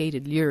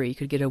 educated Lurie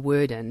could get a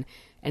word in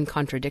and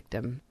contradict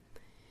him.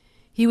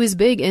 He was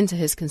big into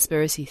his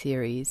conspiracy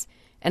theories,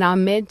 and our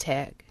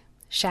medtech,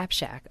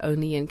 Shapshack,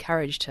 only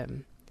encouraged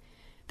him.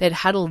 They'd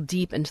huddle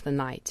deep into the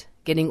night,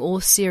 getting all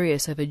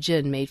serious over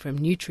gin made from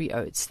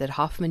nutri-oats that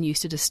Hoffman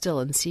used to distill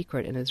in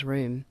secret in his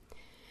room.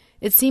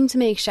 It seemed to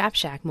make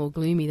Shapshack more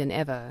gloomy than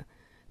ever,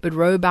 but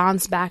Rowe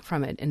bounced back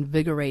from it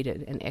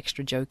invigorated and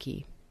extra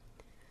jokey.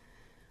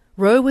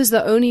 Rowe was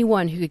the only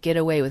one who could get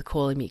away with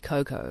calling me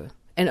Coco,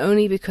 and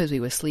only because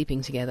we were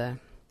sleeping together.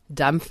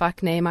 Dumb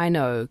fuck name I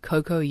know,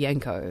 Coco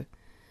Yenko.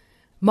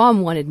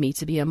 Mom wanted me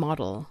to be a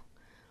model,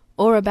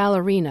 or a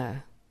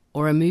ballerina,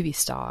 or a movie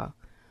star.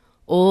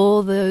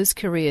 All those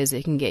careers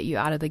that can get you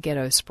out of the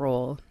ghetto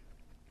sprawl.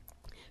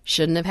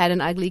 Shouldn't have had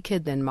an ugly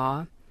kid then,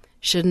 Ma.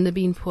 Shouldn't have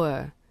been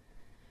poor.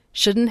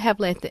 Shouldn't have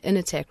let the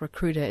Initech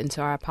recruiter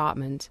into our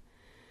apartment.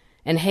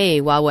 And hey,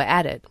 while we're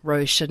at it,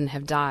 Rose shouldn't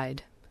have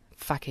died.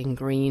 Fucking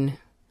green.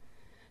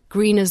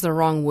 Green is the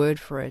wrong word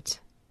for it.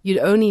 You'd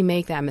only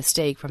make that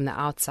mistake from the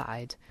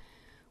outside.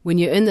 When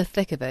you're in the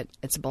thick of it,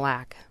 it's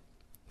black.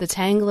 The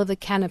tangle of the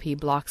canopy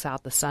blocks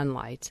out the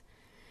sunlight.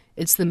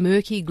 It's the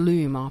murky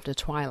gloom after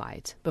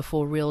twilight,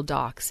 before real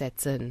dark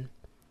sets in.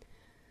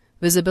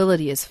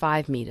 Visibility is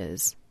 5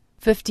 meters,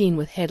 15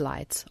 with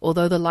headlights,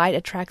 although the light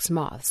attracts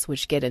moths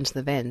which get into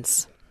the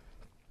vents.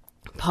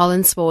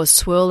 Pollen spores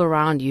swirl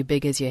around you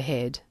big as your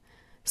head,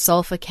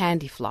 sulfur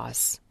candy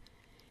floss,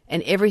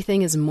 and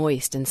everything is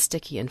moist and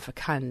sticky and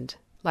fecund,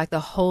 like the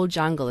whole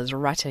jungle is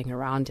rutting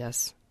around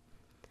us.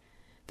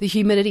 The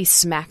humidity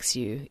smacks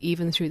you,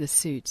 even through the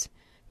suit,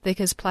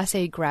 thick as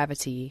 +8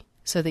 gravity,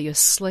 so that you're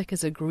slick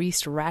as a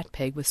greased rat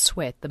pig with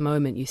sweat the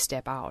moment you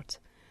step out.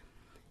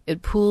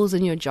 It pools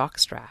in your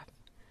jockstrap,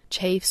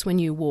 chafes when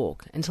you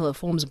walk until it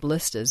forms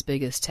blisters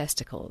big as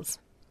testicles.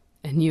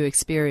 A new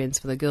experience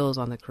for the girls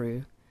on the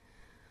crew.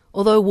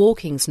 Although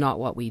walking's not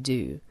what we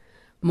do,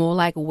 more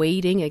like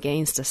wading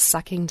against a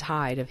sucking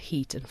tide of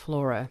heat and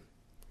flora.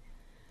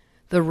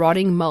 The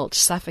rotting mulch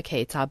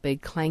suffocates our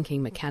big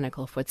clanking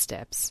mechanical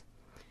footsteps.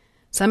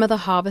 Some of the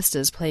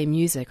harvesters play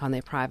music on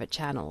their private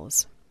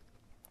channels.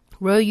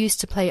 Rowe used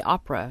to play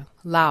opera,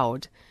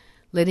 loud,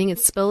 letting it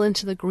spill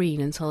into the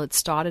green until it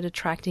started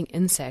attracting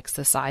insects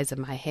the size of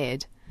my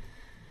head.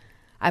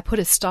 I put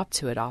a stop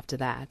to it after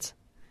that.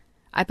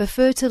 I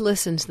prefer to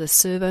listen to the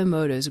servo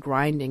motors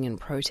grinding in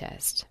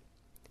protest.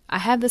 I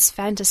have this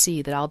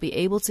fantasy that I'll be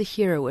able to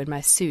hear it when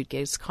my suit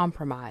gets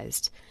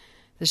compromised,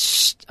 the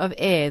sh of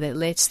air that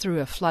lets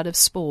through a flood of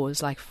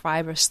spores like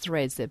fibrous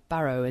threads that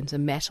burrow into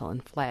metal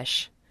and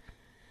flesh.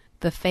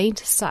 The faint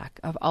suck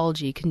of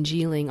algae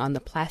congealing on the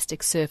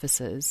plastic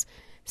surfaces,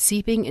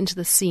 seeping into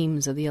the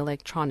seams of the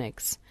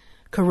electronics,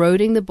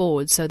 corroding the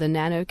boards so the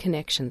nano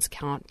connections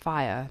can't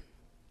fire.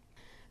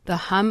 The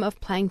hum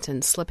of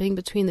plankton slipping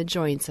between the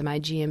joints of my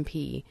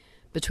GMP,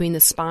 between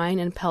the spine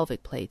and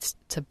pelvic plates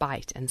to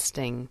bite and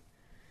sting.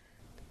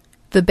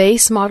 The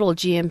base model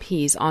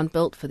GMPs aren't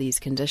built for these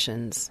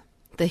conditions.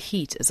 The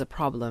heat is a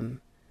problem.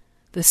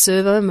 The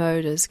servo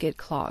motors get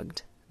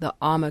clogged. The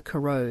armor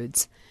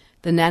corrodes.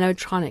 The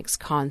nanotronics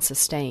can't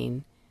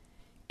sustain.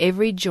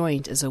 Every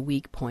joint is a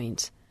weak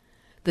point.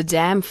 The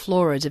damn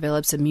flora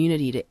develops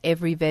immunity to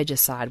every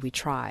vegicide we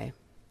try.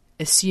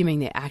 Assuming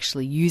they're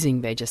actually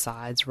using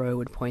vegicides, Rowe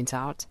would point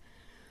out.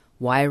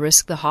 Why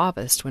risk the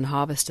harvest when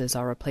harvesters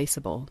are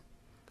replaceable?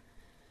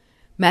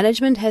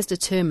 Management has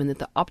determined that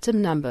the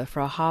optimum number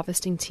for a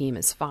harvesting team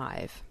is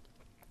 5.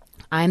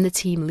 I am the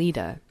team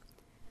leader.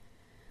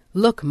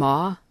 Look,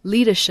 Ma,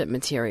 leadership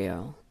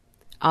material.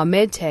 Our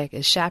medtech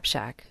is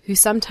Shapshak, who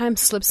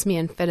sometimes slips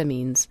me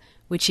amphetamines,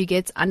 which he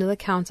gets under the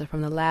counter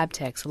from the lab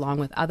techs along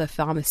with other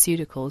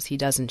pharmaceuticals he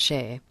doesn't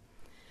share.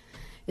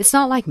 It's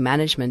not like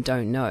management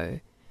don't know.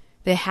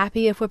 They're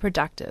happy if we're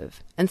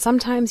productive, and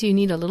sometimes you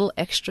need a little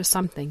extra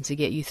something to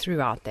get you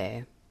through out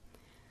there.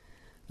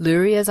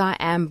 Lurie is our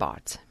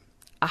AMBOT.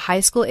 A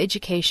high school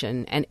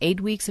education and 8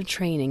 weeks of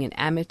training in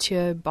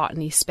amateur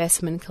botany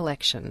specimen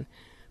collection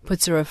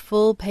puts her a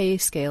full pay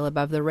scale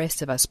above the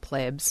rest of us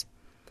plebs.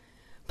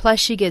 Plus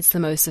she gets the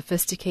most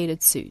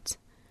sophisticated suit.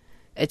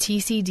 A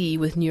TCD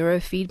with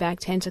neurofeedback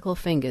tentacle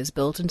fingers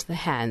built into the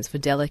hands for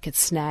delicate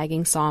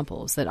snagging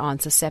samples that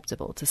aren't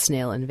susceptible to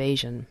snail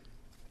invasion.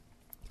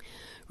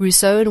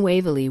 Rousseau and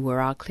Waverley were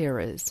our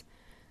clearers.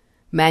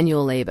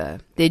 Manual labor,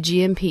 their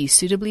GMP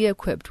suitably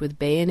equipped with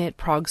bayonet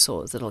prog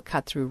saws that'll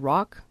cut through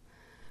rock,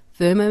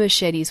 thermo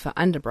machetes for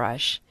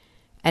underbrush,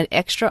 and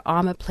extra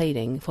armor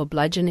plating for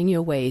bludgeoning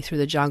your way through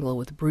the jungle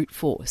with brute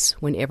force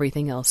when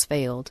everything else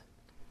failed.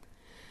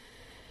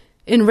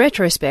 In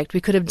retrospect, we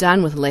could have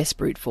done with less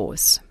brute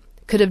force.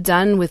 Could have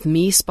done with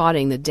me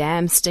spotting the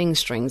damn sting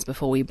strings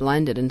before we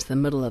blundered into the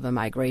middle of a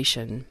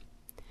migration.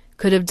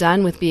 Could have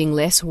done with being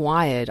less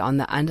wired on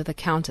the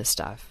under-the-counter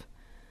stuff.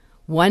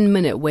 1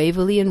 minute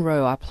Waverley and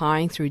Rowe are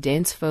plying through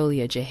dense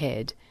foliage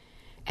ahead,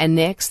 and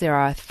next there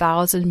are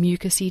 1,000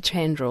 mucousy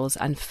tendrils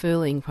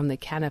unfurling from the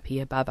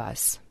canopy above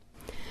us.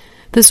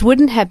 This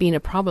wouldn't have been a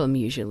problem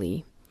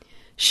usually.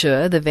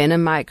 Sure, the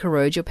venom might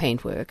corrode your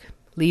paintwork,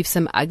 leave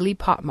some ugly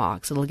pot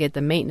marks that'll get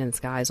the maintenance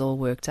guys all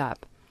worked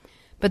up,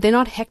 but they're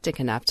not hectic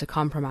enough to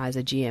compromise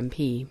a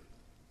GMP.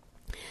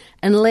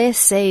 Unless,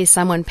 say,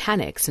 someone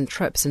panics and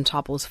trips and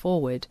topples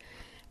forward,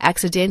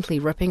 accidentally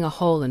ripping a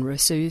hole in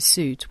Rousseau's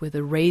suit with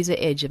the razor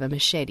edge of a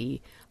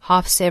machete,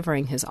 half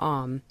severing his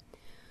arm.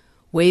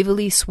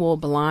 Waverley swore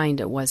blind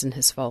it wasn't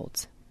his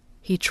fault.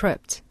 He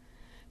tripped.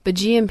 But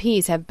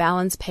GMPs have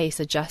balance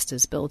pace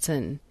adjusters built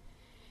in.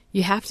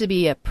 You have to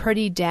be a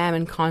pretty damn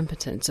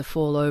incompetent to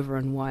fall over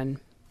in one.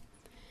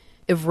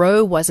 If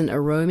Rowe wasn't a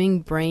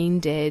roaming,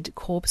 brain-dead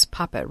corpse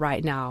puppet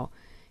right now,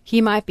 he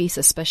might be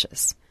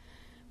suspicious.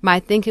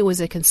 Might think it was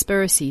a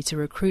conspiracy to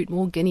recruit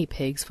more guinea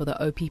pigs for the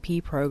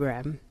OPP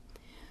program.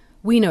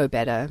 We know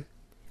better.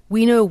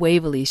 We know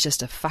Waverley's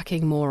just a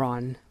fucking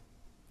moron.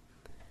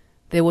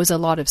 There was a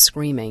lot of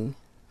screaming,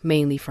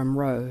 mainly from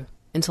Rowe,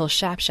 until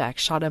Shapshak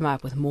shot him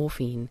up with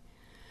morphine,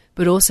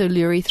 but also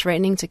Lurie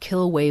threatening to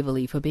kill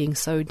Waverley for being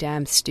so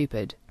damn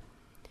stupid.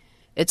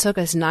 It took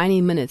us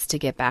 90 minutes to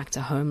get back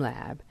to Home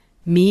Lab,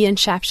 me and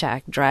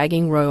Shapshak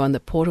dragging Rowe on the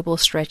portable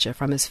stretcher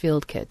from his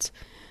field kit,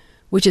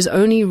 which is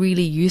only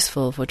really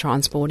useful for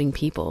transporting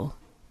people,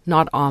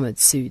 not armored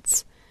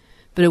suits,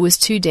 but it was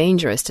too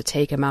dangerous to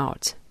take him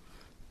out.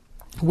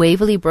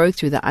 Waverley broke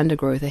through the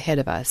undergrowth ahead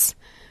of us,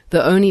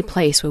 the only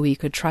place where we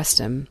could trust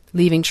him,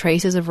 leaving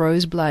traces of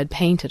Rowe's blood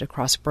painted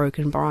across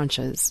broken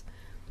branches.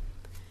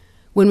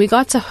 When we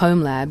got to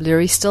Home Lab,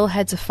 Lurie still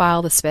had to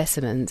file the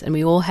specimens, and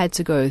we all had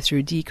to go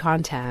through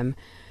decontam,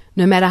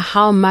 no matter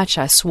how much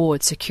I swore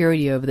at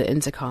security over the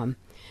intercom.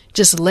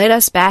 Just let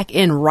us back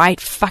in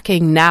right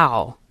fucking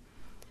now!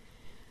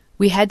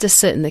 We had to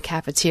sit in the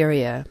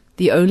cafeteria,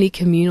 the only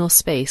communal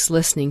space,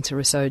 listening to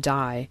Rousseau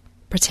die,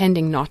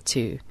 pretending not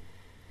to.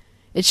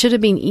 It should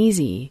have been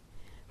easy.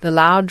 The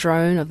loud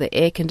drone of the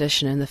air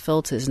conditioner and the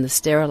filters and the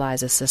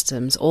sterilizer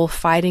systems all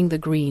fighting the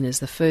green is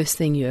the first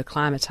thing you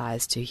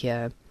acclimatize to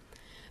here.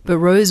 But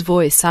Rowe's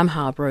voice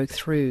somehow broke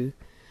through,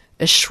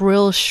 a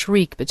shrill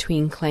shriek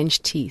between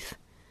clenched teeth.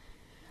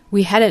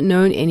 We hadn't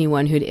known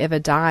anyone who'd ever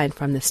died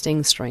from the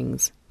sting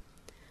strings.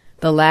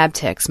 The lab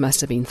techs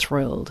must have been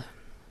thrilled.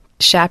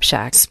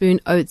 Shapshak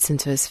spooned oats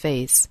into his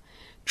face,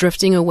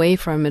 drifting away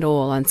from it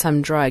all on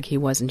some drug he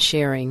wasn't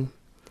sharing.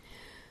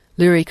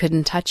 Lurie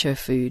couldn't touch her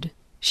food.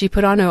 She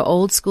put on her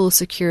old-school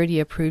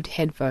security-approved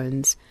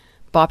headphones,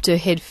 bopped her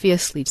head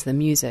fiercely to the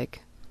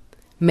music,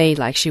 made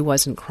like she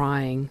wasn't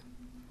crying.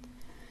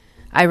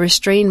 I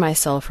restrained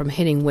myself from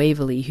hitting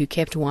Waverley, who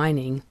kept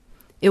whining.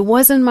 "It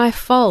wasn't my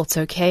fault,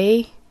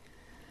 okay?"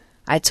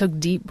 I took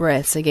deep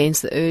breaths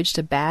against the urge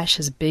to bash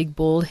his big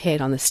bald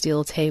head on the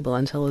steel table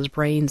until his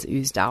brains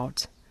oozed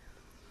out.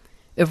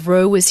 If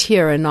Rowe was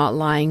here and not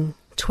lying,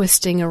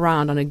 twisting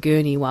around on a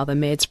gurney while the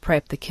meds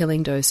prepped the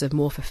killing dose of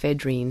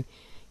morphephrine,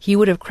 he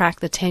would have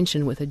cracked the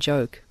tension with a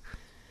joke.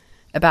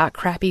 About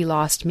crappy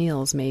last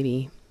meals,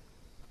 maybe.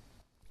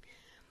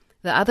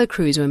 The other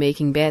crews were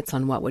making bets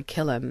on what would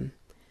kill him,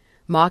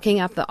 marking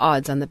up the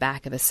odds on the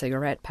back of a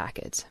cigarette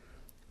packet.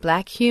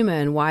 Black humor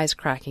and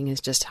wisecracking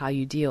is just how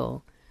you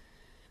deal.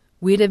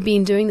 We'd have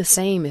been doing the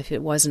same if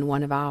it wasn't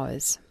one of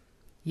ours.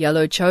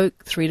 Yellow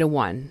choke,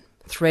 3-1.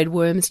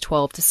 Threadworms,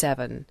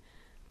 12-7.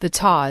 The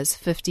tars,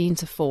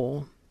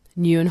 15-4.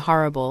 New and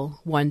horrible,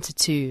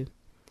 1-2.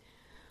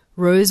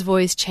 Rowe's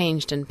voice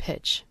changed in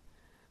pitch,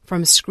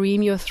 from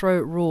scream your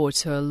throat roar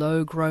to a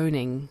low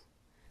groaning,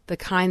 the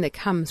kind that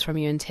comes from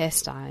your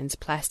intestines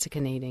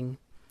plasticinating.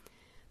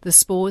 The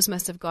spores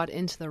must have got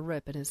into the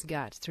rip in his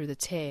gut through the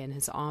tear in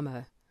his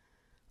armor.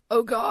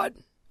 Oh God!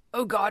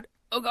 Oh God!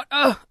 Oh God!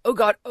 Oh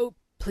God! Oh,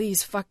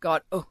 please, fuck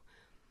God! Oh.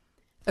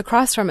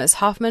 Across from us,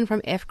 Hoffman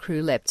from F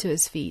Crew leapt to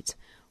his feet,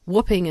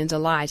 whooping in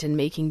delight and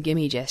making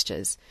gimme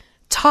gestures.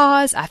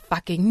 Tars, I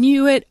fucking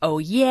knew it! Oh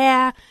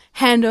yeah!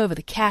 Hand over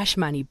the cash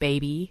money,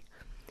 baby!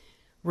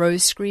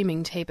 Rose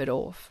screaming tapered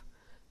off,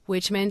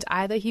 which meant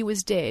either he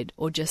was dead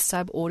or just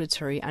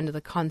subauditory under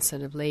the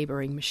concert of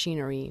labouring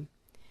machinery.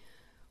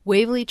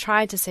 Waverley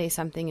tried to say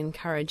something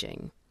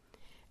encouraging.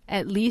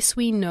 At least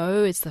we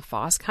know it's the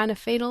fast kind of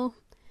fatal.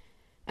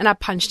 And I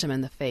punched him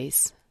in the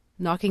face,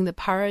 knocking the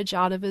porridge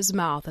out of his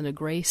mouth in a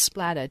grey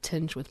splatter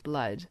tinged with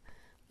blood,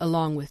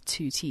 along with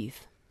 2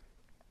 teeth.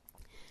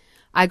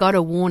 I got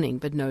a warning,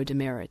 but no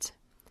demerit.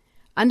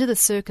 Under the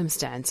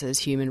circumstances,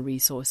 Human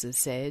Resources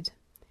said,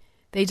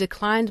 they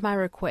declined my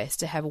request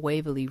to have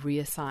Waverley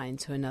reassigned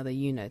to another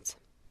unit.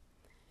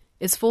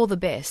 It's for the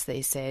best,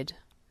 they said,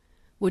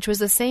 which was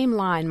the same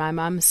line my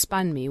mum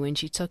spun me when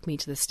she took me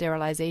to the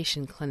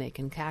sterilization clinic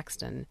in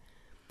Caxton,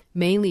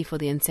 mainly for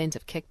the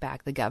incentive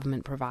kickback the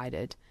government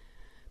provided,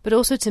 but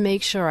also to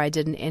make sure I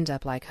didn't end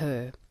up like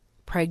her,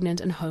 pregnant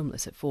and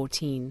homeless at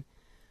 14,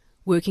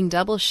 working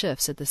double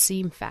shifts at the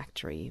seam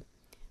factory,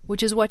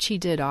 which is what she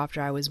did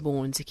after I was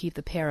born to keep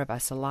the pair of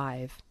us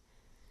alive.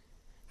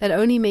 That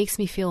only makes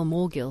me feel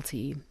more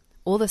guilty,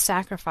 all the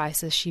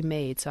sacrifices she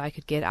made so I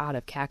could get out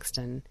of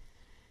Caxton,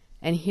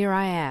 and here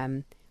I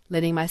am,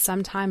 letting my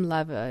sometime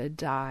lover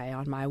die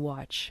on my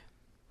watch.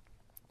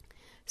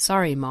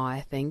 Sorry, Ma,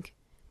 I think,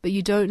 but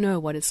you don't know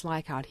what it's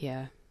like out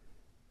here.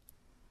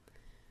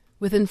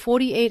 Within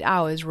 48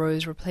 hours,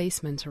 Rose's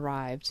replacement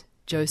arrived,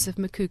 Joseph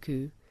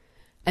Makuku,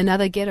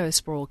 another ghetto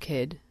sprawl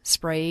kid,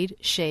 sprayed,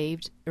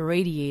 shaved,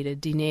 irradiated,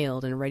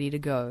 denailed, and ready to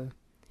go.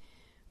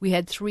 We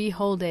had 3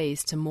 whole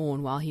days to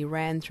mourn while he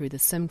ran through the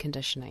sim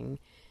conditioning,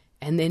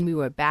 and then we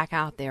were back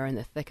out there in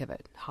the thick of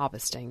it,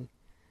 harvesting.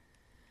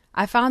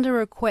 I found a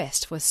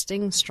request for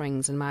sting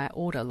strings in my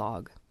order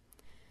log.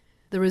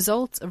 The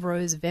results of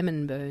Rose's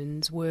venom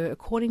burns were,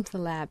 according to the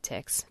lab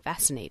techs,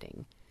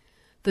 fascinating.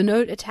 The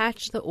note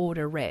attached to the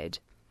order read,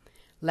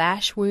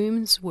 lash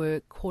wounds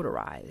were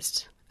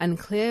cauterized.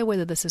 Unclear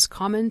whether this is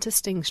common to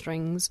sting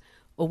strings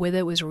or whether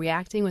it was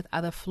reacting with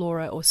other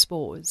flora or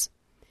spores.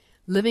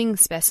 Living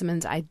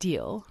specimens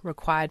ideal,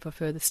 required for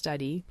further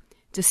study.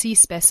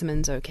 Deceased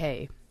specimens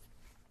okay.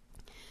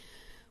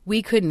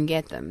 We couldn't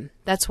get them.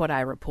 That's what I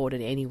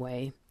reported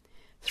anyway.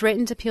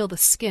 Threatened to peel the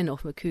skin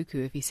off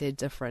Makuku if he said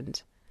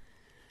different.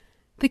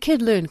 The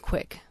kid learned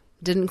quick,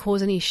 didn't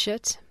cause any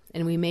shit,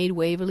 and we made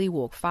Waverley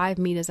walk 5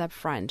 meters up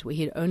front where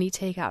he'd only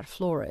take out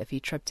Flora if he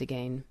tripped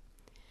again.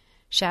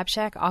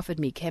 Shapshak offered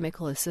me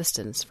chemical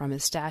assistance from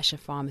his stash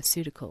of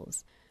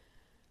pharmaceuticals.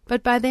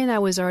 But by then I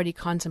was already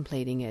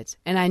contemplating it,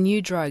 and I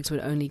knew drugs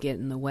would only get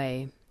in the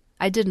way.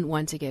 I didn't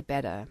want to get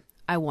better.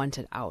 I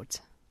wanted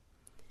out.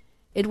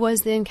 It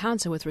was the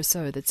encounter with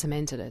Rousseau that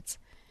cemented it.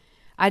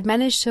 I'd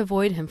managed to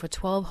avoid him for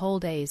 12 whole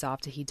days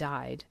after he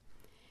died.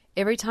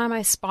 Every time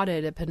I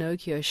spotted a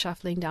Pinocchio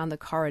shuffling down the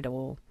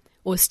corridor,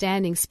 or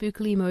standing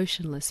spookily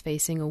motionless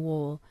facing a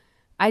wall,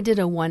 I did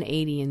a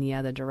 180 in the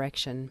other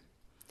direction.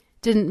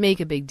 Didn't make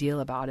a big deal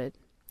about it.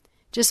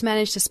 Just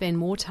managed to spend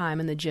more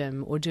time in the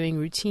gym or doing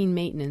routine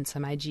maintenance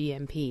on my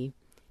GMP.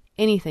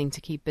 Anything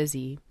to keep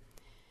busy.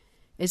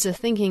 It's the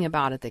thinking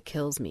about it that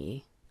kills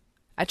me.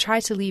 I try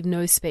to leave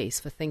no space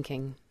for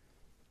thinking.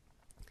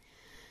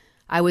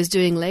 I was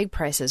doing leg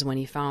presses when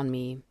he found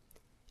me.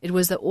 It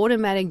was the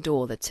automatic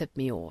door that tipped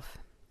me off.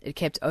 It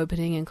kept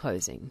opening and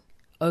closing,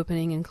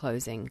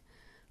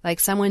 like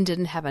someone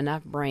didn't have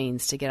enough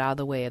brains to get out of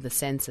the way of the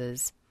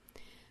sensors.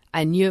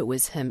 I knew it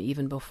was him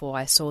even before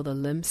I saw the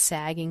limp,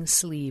 sagging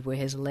sleeve where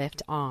his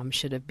left arm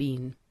should have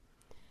been.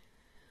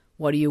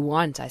 "What do you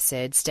want?" I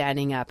said,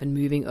 standing up and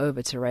moving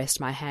over to rest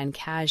my hand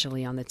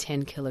casually on the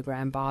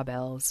 10-kilogram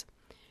barbells.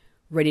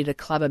 Ready to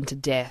club him to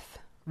death,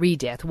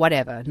 re-death,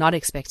 whatever, not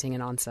expecting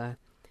an answer.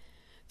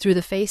 Through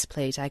the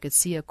faceplate I could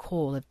see a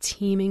coil of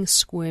teeming,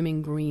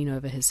 squirming green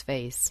over his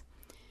face.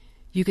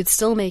 You could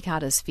still make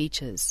out his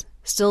features,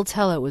 still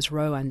tell it was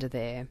Roe under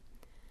there.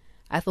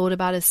 I thought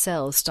about his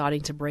cells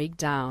starting to break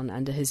down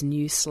under his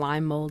new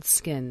slime-mold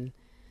skin,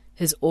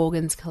 his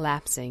organs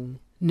collapsing,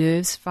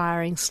 nerves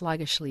firing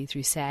sluggishly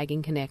through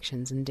sagging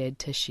connections and dead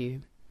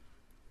tissue.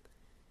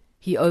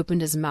 He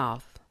opened his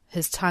mouth,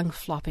 his tongue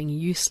flopping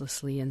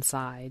uselessly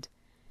inside.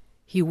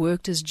 He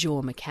worked his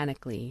jaw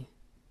mechanically.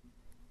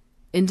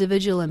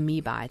 Individual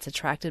amoebites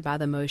attracted by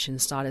the motion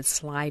started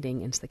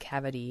sliding into the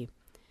cavity,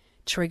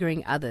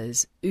 triggering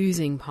others,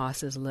 oozing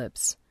past his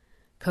lips,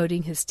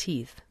 coating his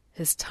teeth,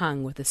 his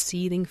tongue with a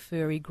seething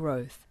furry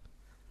growth.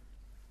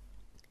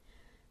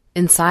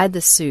 Inside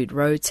the suit,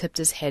 Roe tipped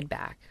his head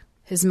back,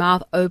 his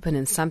mouth open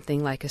in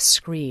something like a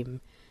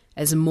scream,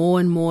 as more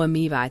and more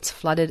amoebites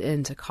flooded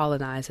in to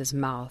colonize his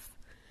mouth,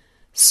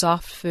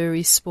 soft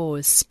furry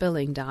spores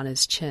spilling down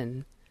his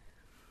chin.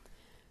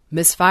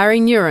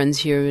 Misfiring neurons,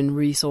 Human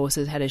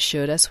Resources had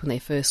assured us when they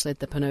first let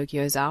the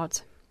Pinocchios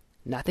out.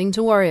 Nothing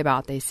to worry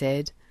about, they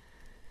said.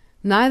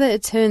 Neither,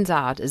 it turns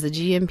out, is the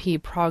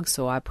GMP prog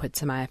saw I put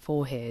to my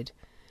forehead,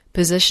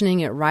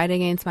 positioning it right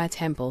against my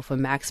temple for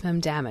maximum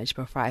damage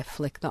before I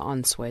flick the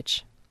on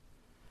switch.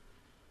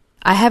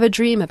 I have a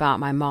dream about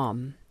my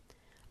mom.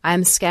 I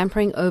am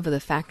scampering over the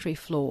factory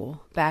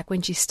floor, back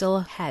when she still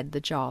had the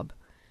job,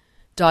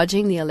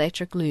 dodging the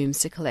electric looms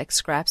to collect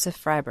scraps of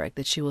fabric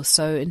that she will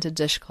sew into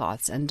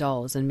dishcloths and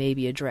dolls and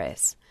maybe a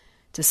dress,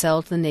 to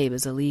sell to the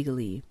neighbors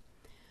illegally.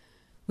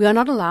 We are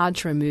not allowed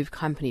to remove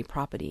company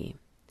property.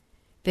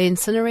 They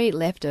incinerate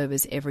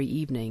leftovers every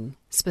evening,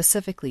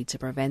 specifically to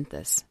prevent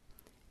this.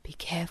 "Be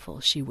careful,"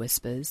 she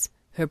whispers,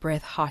 her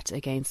breath hot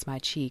against my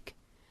cheek.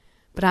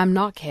 But I'm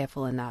not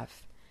careful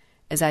enough.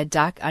 As I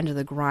duck under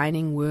the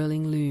grinding,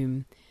 whirling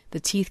loom, the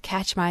teeth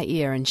catch my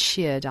ear and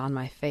shear down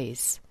my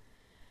face.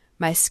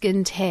 My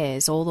skin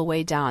tears all the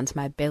way down to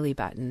my belly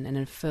button and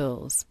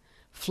unfurls,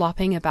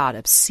 flopping about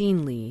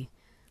obscenely,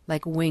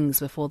 like wings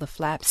before the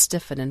flaps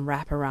stiffen and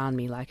wrap around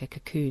me like a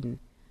cocoon.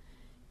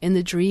 In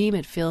the dream,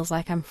 it feels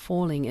like I'm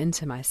falling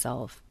into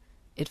myself.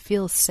 It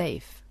feels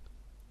safe.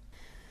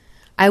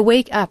 I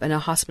wake up in a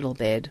hospital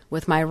bed,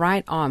 with my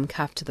right arm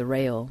cuffed to the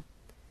rail.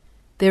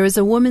 There is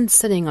a woman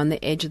sitting on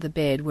the edge of the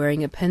bed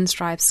wearing a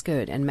pinstripe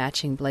skirt and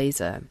matching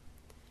blazer.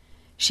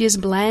 She is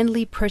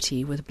blandly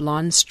pretty with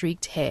blonde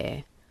streaked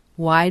hair,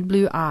 wide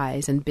blue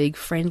eyes and big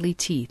friendly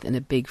teeth and a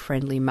big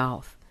friendly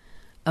mouth.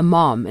 A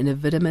mom in a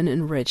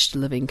vitamin-enriched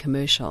living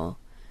commercial.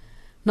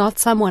 Not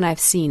someone I've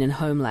seen in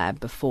Home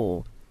Lab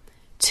before.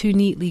 Too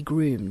neatly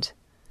groomed.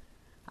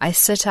 I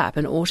sit up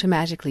and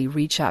automatically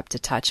reach up to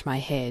touch my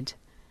head,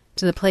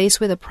 to the place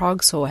where the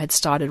prog saw had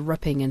started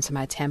ripping into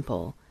my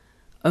temple,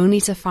 only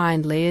to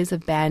find layers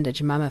of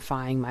bandage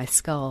mummifying my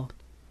skull.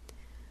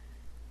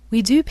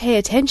 "We do pay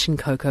attention,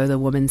 Coco," the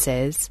woman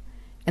says,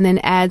 and then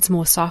adds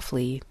more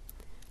softly,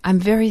 "I'm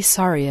very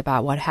sorry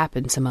about what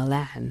happened to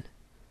Milan."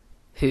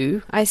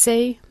 "Who?" I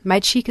say. My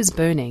cheek is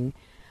burning.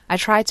 I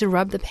try to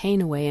rub the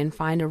pain away and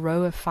find a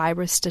row of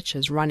fibrous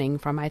stitches running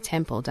from my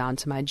temple down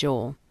to my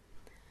jaw.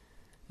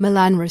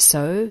 "Milan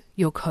Rousseau,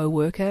 your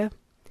co-worker?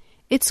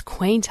 It's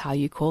quaint how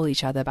you call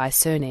each other by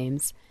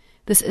surnames.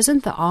 This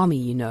isn't the army,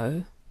 you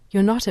know.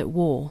 You're not at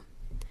war."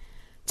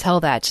 "Tell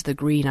that to the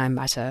Green," I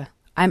mutter.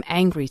 I'm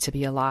angry to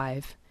be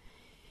alive.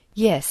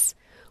 "Yes.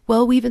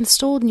 Well, we've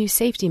installed new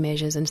safety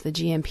measures into the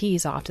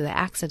GMPs after the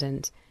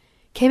accident.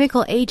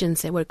 Chemical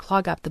agents that would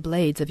clog up the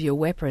blades of your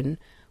weapon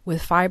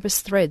with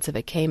fibrous threads if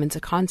it came into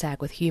contact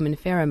with human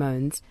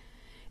pheromones.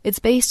 It's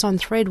based on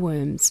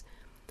threadworms.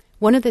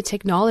 One of the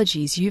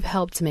technologies you've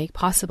helped to make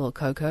possible,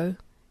 Coco.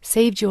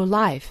 Saved your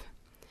life."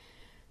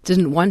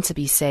 Didn't want to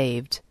be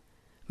saved.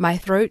 My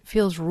throat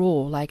feels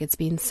raw, like it's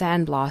been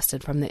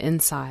sandblasted from the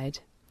inside.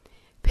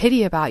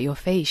 "Pity about your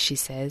face," she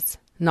says,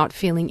 not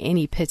feeling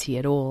any pity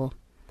at all.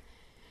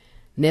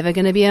 "Never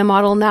gonna be a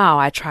model now,"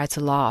 I try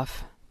to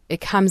laugh. It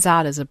comes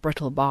out as a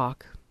brittle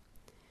bark.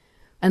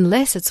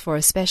 "Unless it's for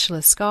a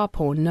specialist scar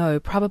porn, no,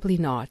 probably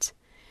not.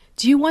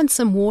 Do you want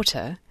some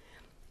water?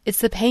 It's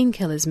the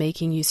painkillers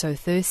making you so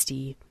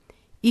thirsty.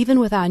 Even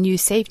with our new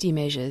safety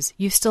measures,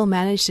 you've still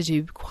managed to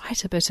do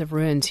quite a bit of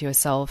ruin to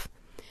yourself.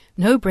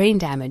 No brain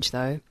damage,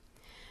 though."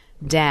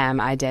 "Damn,"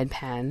 I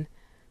deadpan,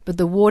 but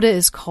the water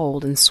is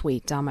cold and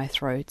sweet down my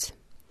throat.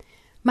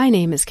 "My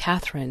name is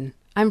Catherine.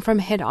 I'm from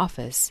head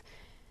office.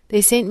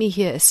 They sent me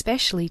here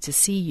especially to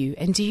see you,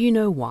 and do you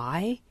know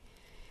why?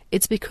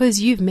 It's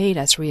because you've made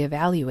us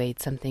reevaluate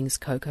some things,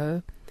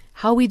 Coco,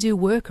 how we do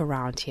work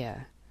around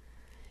here."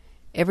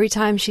 Every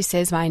time she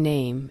says my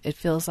name, it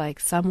feels like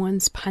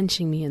someone's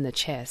punching me in the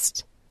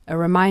chest, a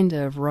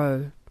reminder of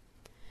Ro.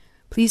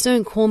 "Please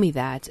don't call me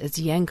that, it's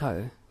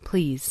Yanko,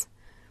 please."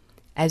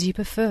 "As you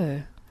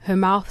prefer." Her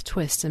mouth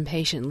twists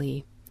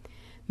impatiently.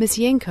 "Miss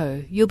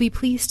Yanko, you'll be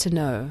pleased to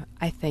know,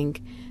 I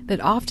think, that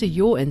after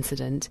your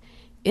incident,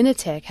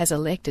 Initech has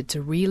elected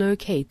to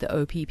relocate the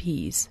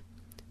OPPs.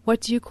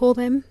 What do you call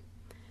them?"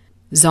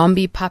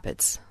 "Zombie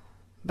puppets.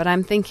 But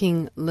I'm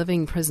thinking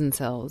living prison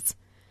cells."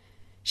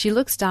 She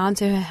looks down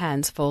to her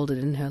hands folded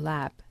in her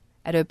lap,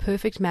 at her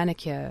perfect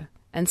manicure,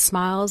 and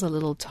smiles a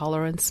little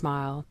tolerant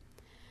smile.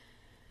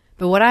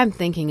 "But what I'm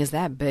thinking is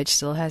that bitch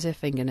still has her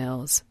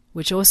fingernails,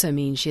 which also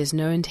means she has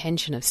no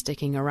intention of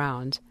sticking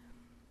around."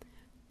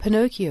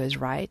 "Pinocchios,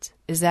 right?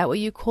 Is that what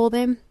you call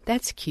them?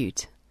 That's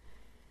cute."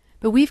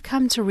 "But we've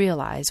come to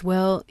realize,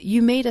 well,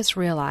 you made us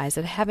realize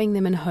that having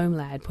them in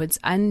HomeLab puts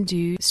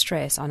undue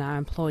stress on our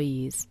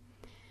employees.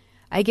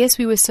 I guess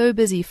we were so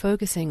busy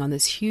focusing on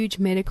this huge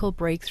medical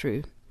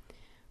breakthrough.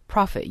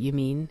 Profit, you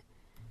mean?"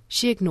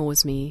 She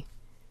ignores me.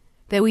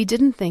 "That we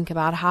didn't think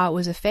about how it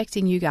was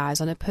affecting you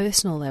guys on a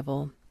personal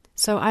level.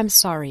 So I'm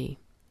sorry.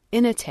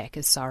 Initech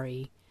is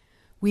sorry.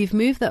 We've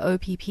moved the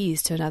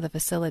OPPs to another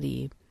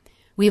facility.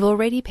 We've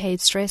already paid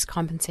stress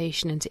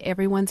compensation into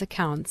everyone's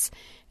accounts,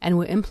 and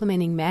we're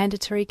implementing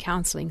mandatory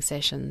counseling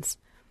sessions."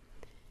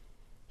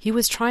 "He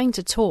was trying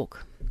to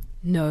talk."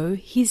 "No,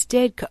 he's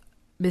dead,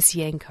 Miss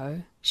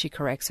Yanko," she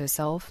corrects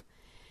herself.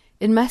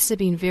 "It must have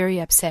been very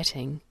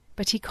upsetting,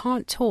 but he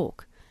can't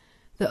talk.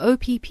 The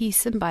OPP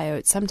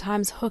symbiote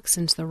sometimes hooks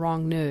into the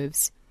wrong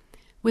nerves.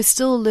 We're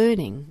still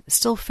learning,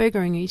 still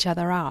figuring each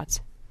other out.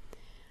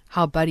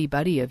 How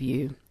buddy-buddy of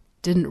you.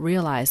 Didn't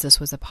realize this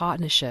was a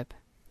partnership.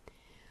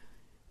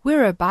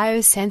 We're a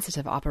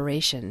biosensitive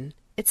operation.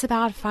 It's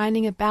about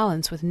finding a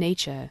balance with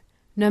nature,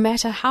 no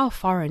matter how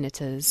foreign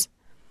it is.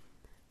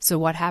 So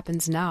what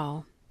happens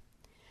now?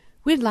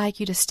 We'd like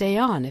you to stay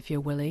on if you're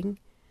willing.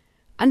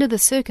 Under the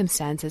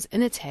circumstances,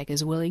 Initech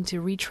is willing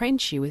to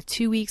retrench you with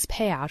 2 weeks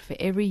payout for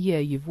every year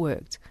you've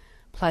worked,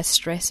 plus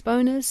stress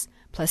bonus,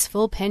 plus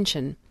full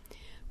pension,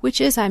 which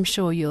is, I'm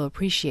sure you'll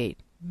appreciate,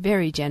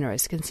 very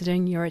generous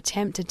considering your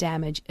attempt to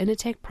damage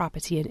Initech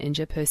property and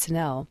injure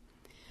personnel,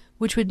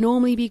 which would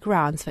normally be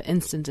grounds for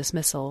instant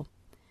dismissal.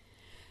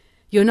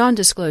 Your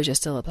non-disclosure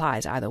still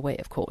applies either way,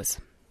 of course.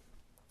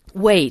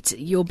 Wait,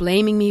 you're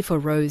blaming me for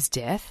Rose's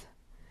death?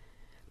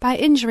 By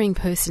injuring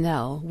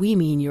personnel, we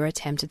mean your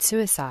attempted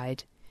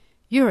suicide.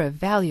 You're a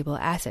valuable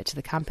asset to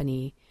the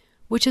company,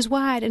 which is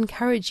why I'd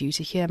encourage you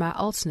to hear my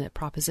alternate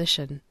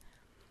proposition.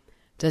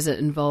 Does it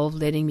involve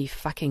letting me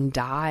fucking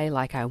die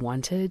like I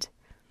wanted?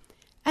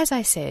 As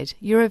I said,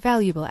 you're a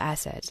valuable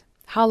asset.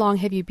 How long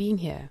have you been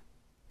here?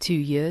 2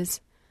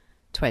 years?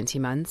 20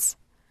 months?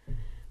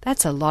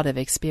 That's a lot of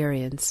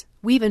experience.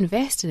 We've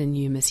invested in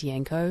you, Miss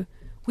Yanko.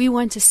 We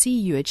want to see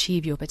you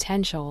achieve your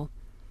potential.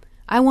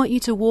 I want you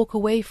to walk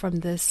away from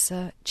this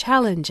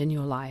challenge in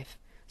your life,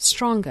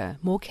 stronger,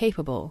 more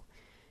capable.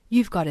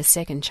 You've got a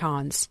second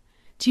chance.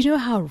 Do you know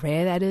how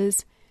rare that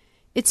is?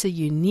 It's a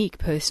unique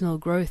personal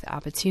growth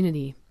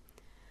opportunity.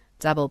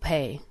 Double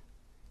pay.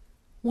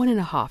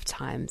 1.5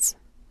 times.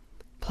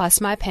 Plus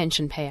my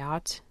pension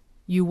payout.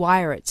 You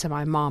wire it to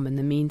my mom in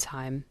the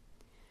meantime.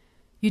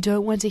 You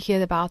don't want to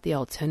hear about the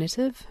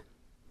alternative?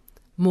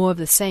 More of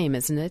the same,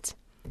 isn't it?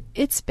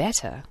 It's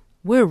better.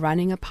 We're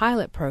running a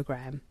pilot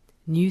program.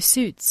 New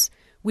suits.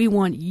 We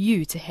want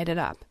you to head it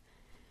up.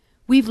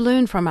 We've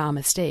learned from our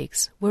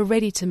mistakes. We're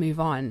ready to move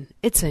on.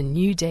 It's a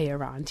new day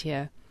around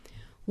here.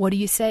 What do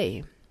you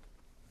say?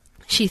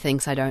 She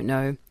thinks I don't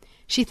know.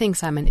 She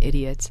thinks I'm an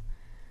idiot.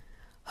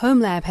 Home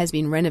Lab has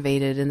been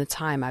renovated in the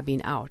time I've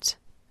been out.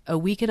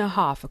 1.5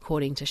 weeks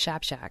according to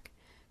Shapshak,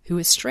 who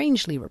is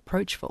strangely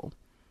reproachful.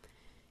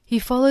 He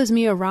follows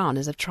me around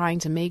as if trying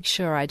to make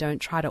sure I don't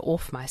try to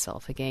off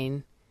myself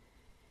again.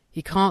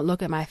 He can't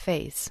look at my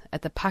face,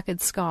 at the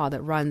puckered scar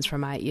that runs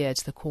from my ear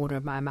to the corner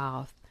of my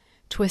mouth,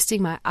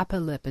 twisting my upper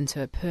lip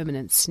into a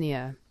permanent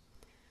sneer.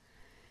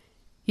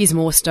 He's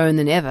more stoned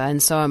than ever,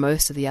 and so are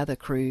most of the other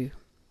crew.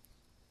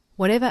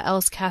 Whatever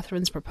else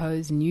Catherine's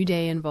proposed New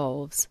Day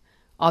involves,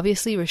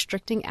 obviously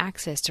restricting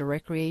access to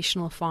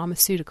recreational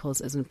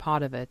pharmaceuticals isn't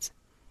part of it.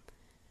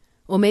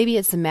 Or maybe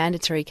it's the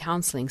mandatory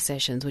counseling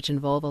sessions which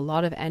involve a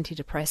lot of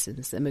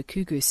antidepressants that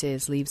Mukuku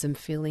says leaves him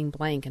feeling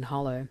blank and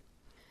hollow.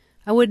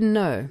 I wouldn't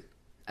know.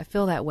 I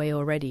feel that way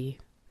already.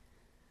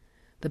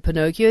 The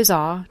Pinocchios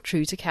are,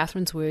 true to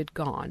Catherine's word,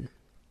 gone.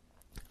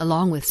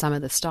 Along with some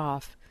of the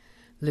staff.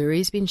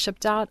 Lurie's been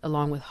shipped out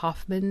along with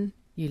Hoffman,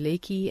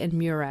 Uleki, and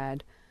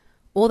Murad,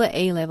 all the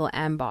A-level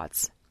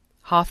Ambots,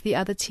 half the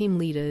other team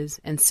leaders,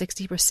 and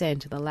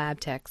 60% of the lab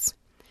techs,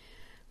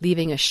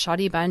 leaving a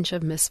shoddy bunch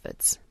of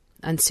misfits,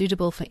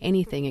 unsuitable for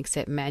anything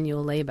except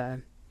manual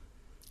labor.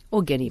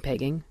 Or guinea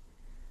pigging.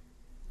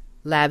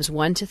 Labs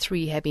 1 to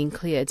 3 have been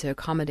cleared to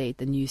accommodate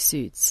the new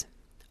suits.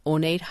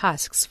 Ornate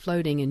husks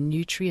floating in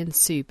nutrient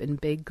soup in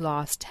big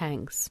glass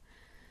tanks,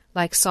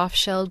 like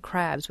soft-shelled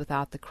crabs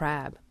without the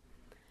crab.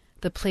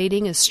 The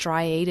plating is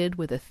striated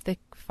with a thick,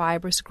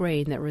 fibrous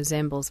grain that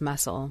resembles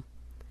muscle.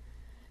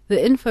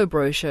 The info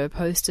brochure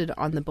posted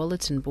on the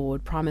bulletin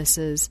board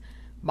promises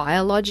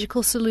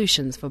biological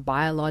solutions for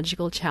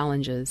biological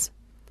challenges.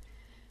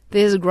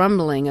 There's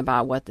grumbling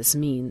about what this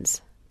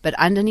means, but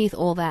underneath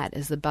all that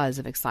is the buzz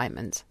of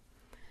excitement.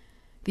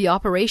 The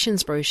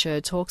operations brochure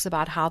talks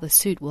about how the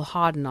suit will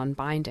harden on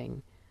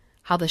binding,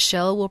 how the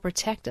shell will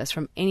protect us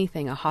from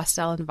anything a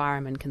hostile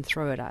environment can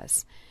throw at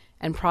us,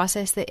 and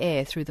process the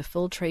air through the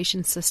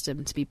filtration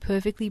system to be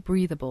perfectly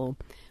breathable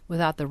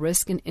without the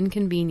risk and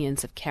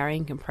inconvenience of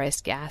carrying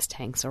compressed gas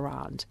tanks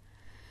around.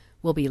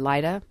 We'll be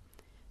lighter,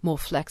 more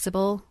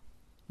flexible,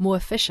 more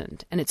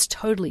efficient, and it's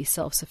totally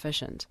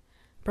self-sufficient,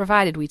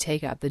 provided we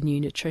take up the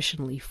new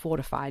nutritionally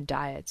fortified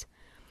diet.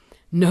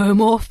 No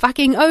more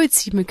fucking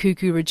oats,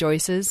 Mukuku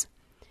rejoices.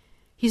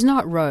 He's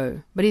not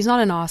Ro, but he's not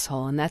an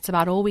asshole, and that's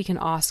about all we can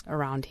ask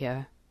around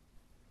here.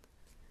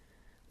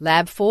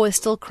 Lab 4 is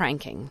still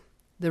cranking.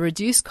 The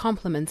reduced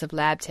complements of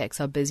lab techs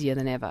are busier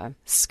than ever,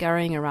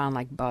 scurrying around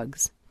like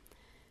bugs.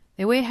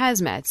 They wear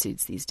hazmat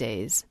suits these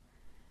days.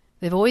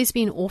 They've always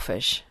been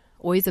offish,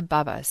 always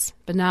above us,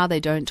 but now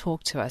they don't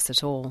talk to us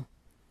at all.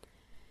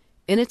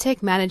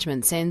 Initech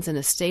management sends in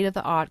a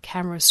state-of-the-art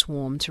camera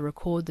swarm to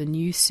record the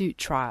new suit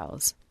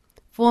trials.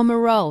 For a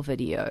morale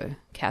video,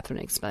 Catherine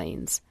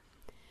explains.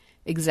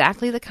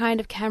 Exactly the kind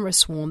of camera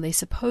swarm they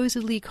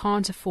supposedly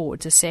can't afford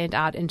to send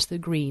out into the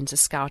green to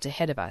scout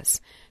ahead of us,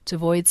 to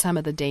avoid some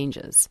of the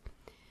dangers.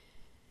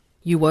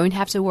 You won't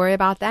have to worry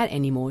about that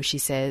anymore, she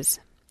says.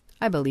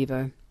 I believe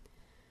her.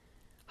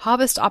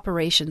 Harvest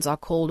operations are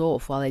called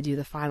off while they do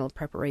the final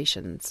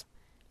preparations.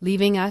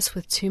 leaving us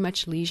with too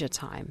much leisure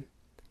time,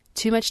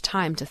 too much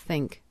time to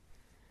think.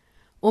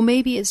 Or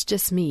maybe it's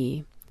just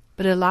me,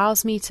 but it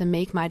allows me to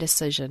make my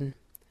decision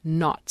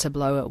not to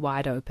blow it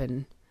wide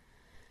open,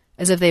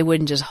 as if they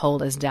wouldn't just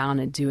hold us down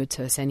and do it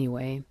to us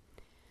anyway,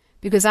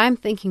 because I'm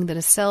thinking that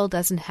a cell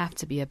doesn't have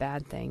to be a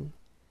bad thing.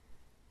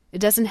 It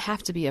doesn't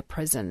have to be a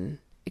prison.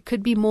 It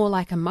could be more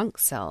like a monk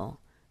cell,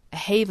 a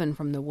haven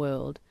from the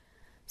world,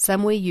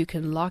 somewhere you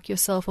can lock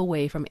yourself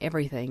away from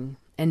everything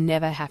and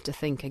never have to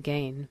think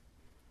again.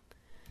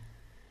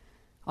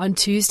 On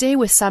Tuesday,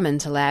 we're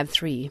summoned to Lab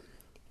 3.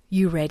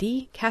 "You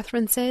ready?"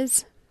 Catherine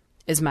says.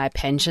 "Is my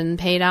pension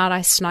paid out?"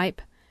 I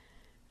snipe.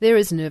 There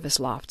is nervous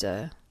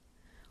laughter.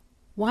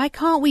 "Why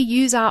can't we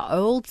use our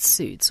old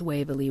suits?"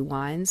 Waverly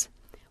whines.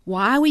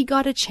 "Why we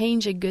gotta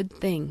change a good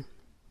thing?"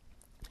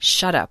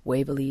 "Shut up,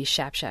 Waverly,"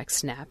 Shapshak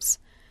snaps,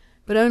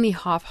 but only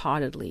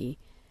half-heartedly.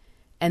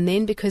 And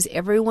then, because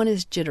everyone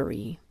is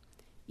jittery,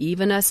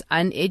 even us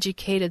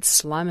uneducated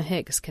slum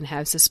hicks can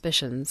have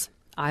suspicions,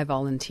 I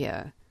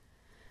volunteer.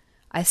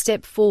 I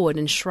step forward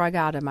and shrug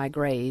out at my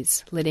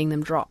greys, letting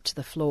them drop to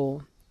the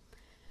floor.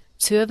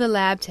 Two of the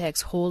lab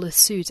techs haul a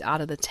suit out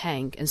of the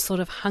tank and sort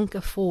of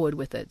hunker forward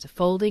with it,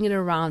 folding it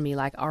around me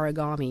like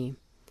origami.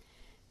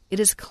 It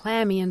is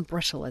clammy and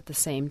brittle at the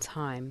same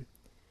time.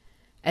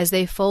 As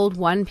they fold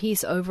one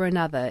piece over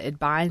another, it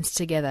binds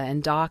together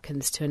and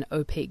darkens to an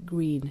opaque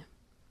green,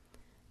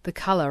 the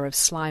color of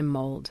slime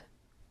mold.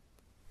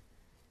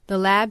 The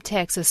lab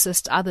techs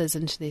assist others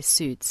into their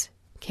suits,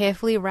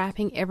 carefully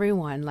wrapping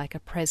everyone like a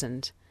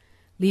present,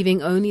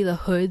 leaving only the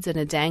hoods and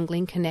a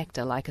dangling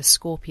connector like a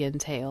scorpion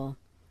tail.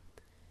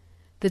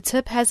 The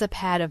tip has a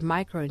pad of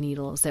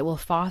microneedles that will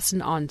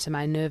fasten on to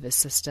my nervous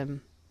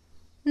system.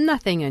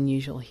 Nothing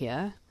unusual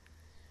here.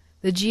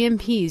 The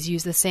GMPs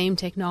use the same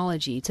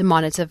technology to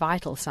monitor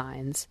vital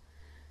signs.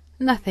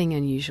 Nothing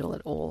unusual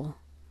at all.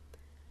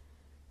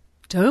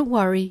 "Don't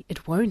worry,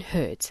 it won't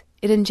hurt.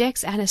 It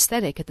injects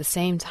anesthetic at the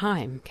same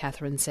time,"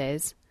 Catherine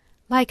says.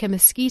 "Like a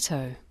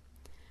mosquito."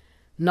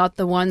 "Not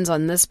the ones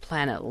on this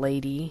planet,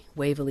 lady,"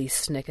 Waverly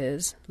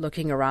snickers,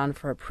 looking around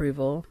for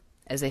approval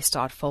as they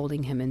start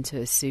folding him into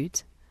a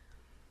suit.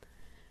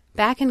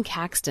 Back in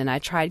Caxton, I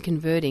tried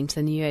converting to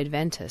the New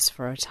Adventists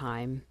for a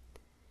time.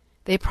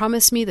 They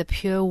promised me the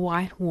pure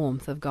white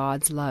warmth of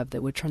God's love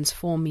that would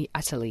transform me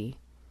utterly.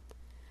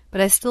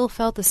 But I still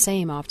felt the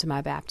same after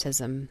my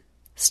baptism,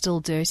 still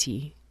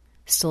dirty,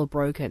 still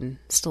broken,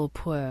 still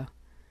poor.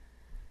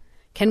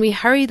 "Can we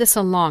hurry this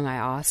along?" I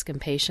ask,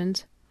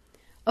 impatient.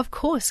 "Of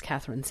course,"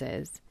 Catherine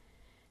says.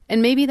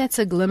 And maybe that's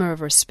a glimmer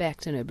of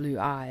respect in her blue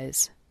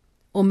eyes.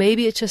 Or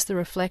maybe it's just the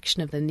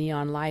reflection of the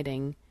neon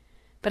lighting.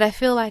 But I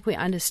feel like we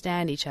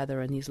understand each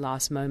other in these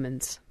last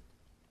moments.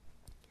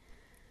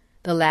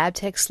 The lab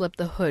tech slipped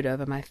the hood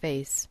over my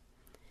face.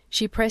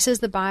 She presses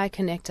the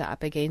bioconnector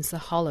up against the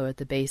hollow at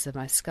the base of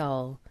my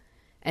skull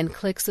and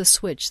clicks the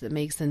switch that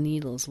makes the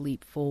needles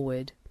leap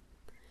forward.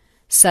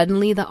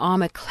 Suddenly the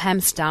armor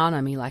clamps down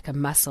on me like a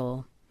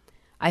muscle.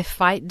 I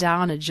fight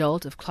down a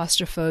jolt of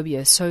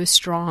claustrophobia so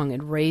strong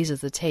it raises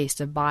the taste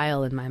of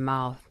bile in my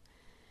mouth.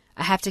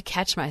 I have to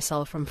catch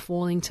myself from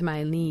falling to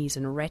my knees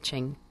and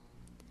retching.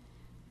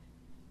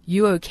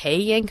 "You okay,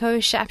 Yenko?"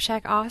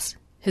 Shapshak asks,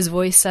 his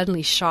voice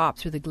suddenly sharp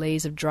through the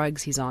glaze of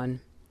drugs he's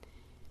on.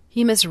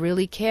 He must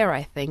really care,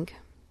 I think.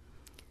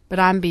 But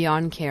I'm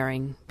beyond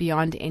caring,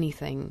 beyond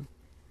anything.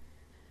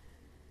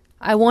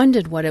 I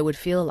wondered what it would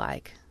feel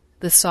like,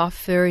 the soft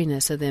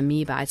furriness of the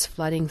amoebites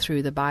flooding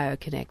through the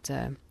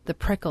bioconnector, the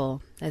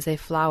prickle as they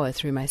flower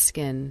through my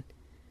skin.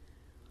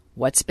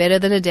 What's better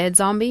than a dead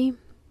zombie?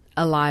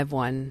 A live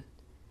one.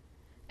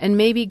 And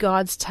maybe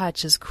God's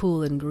touch is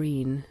cool and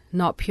green,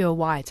 not pure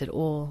white at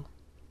all.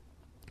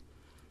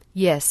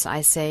 Yes,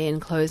 I say,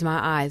 and close my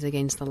eyes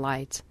against the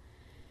light,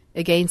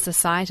 against the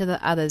sight of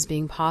the others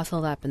being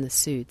parceled up in the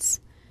suits,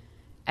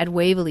 at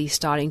Waverly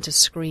starting to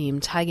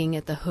scream, tugging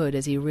at the hood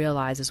as he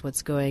realizes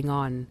what's going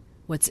on,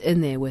 what's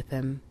in there with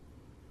him.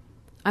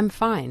 I'm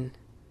fine.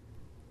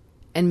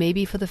 And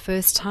maybe for the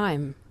first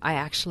time, I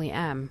actually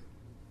am.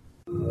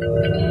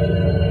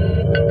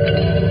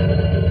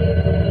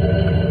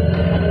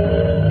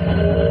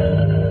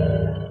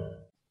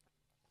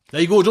 There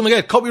you go, don't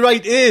forget,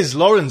 copyright is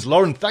Lauren's.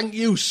 Lauren, thank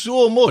you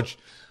so much.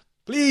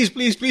 Please,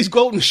 please, please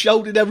go out and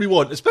shout at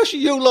everyone, especially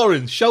you,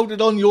 Lauren. Shout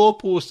it on your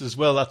post as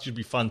well. That should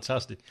be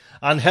fantastic.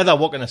 And Heather,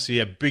 what can I say?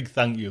 A big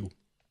thank you.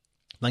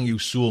 Thank you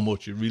so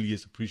much. It really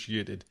is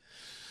appreciated.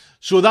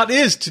 So that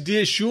is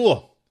today's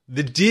show.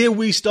 The day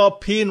we start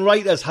paying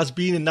writers has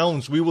been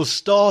announced. We will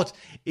start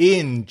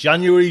in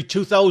January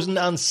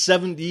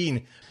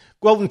 2017.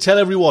 Go out and tell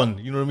everyone,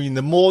 you know what I mean?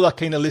 The more that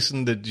kind of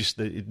listen,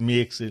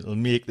 it'll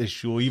make this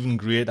show even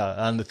greater,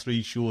 and the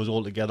 3 shows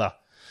all together.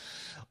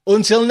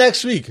 Until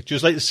next week,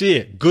 just like to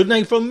say, good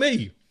night from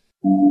me.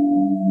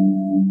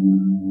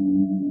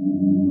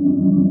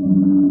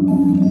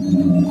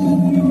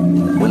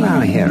 Will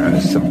our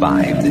heroes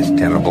survive this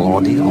terrible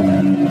ordeal?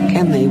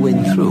 Can they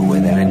win through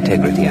with their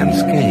integrity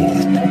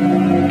unscathed?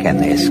 Can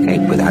they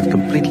escape without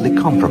completely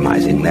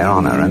compromising their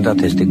honor and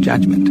artistic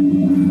judgment?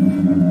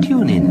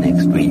 Tune in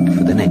next week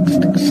for the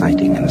next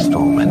exciting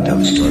installment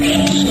of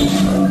Starship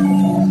Sofa.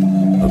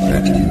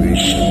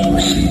 Evacuation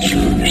procedure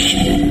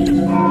initiated.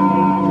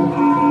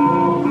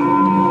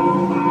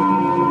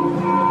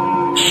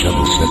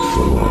 Shuttle set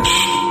for launch.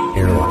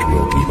 Airlock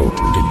will be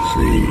opened in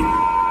 3,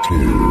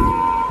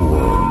 2,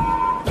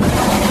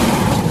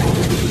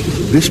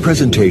 1. This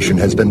presentation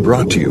has been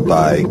brought to you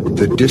by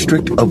the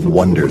District of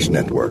Wonders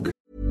Network.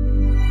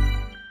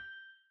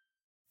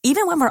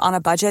 Even when we're on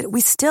a budget,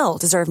 we still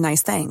deserve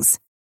nice things.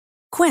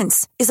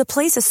 Quince is a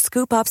place to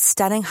scoop up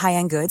stunning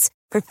high-end goods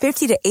for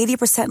 50 to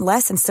 80%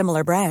 less than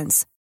similar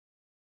brands.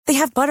 They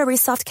have buttery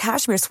soft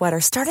cashmere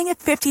sweaters starting at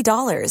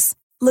 $50,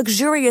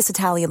 luxurious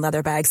Italian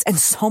leather bags, and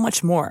so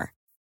much more.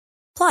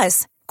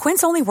 Plus,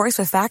 Quince only works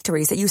with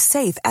factories that use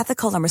safe,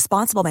 ethical, and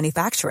responsible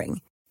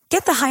manufacturing.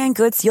 Get the high-end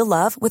goods you'll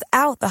love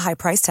without the high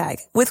price tag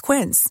with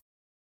Quince.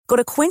 Go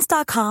to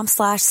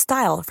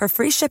quince.com/style for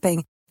free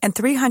shipping and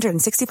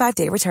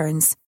 365-day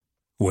returns.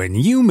 When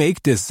you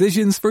make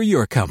decisions for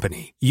your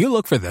company, you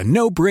look for the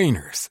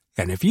no-brainers.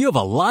 And if you have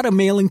a lot of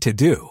mailing to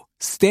do,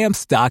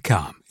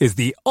 Stamps.com is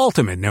the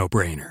ultimate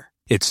no-brainer.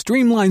 It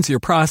streamlines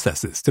your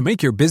processes to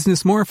make your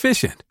business more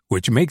efficient,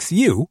 which makes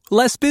you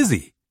less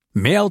busy.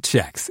 Mail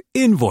checks,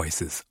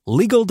 invoices,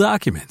 legal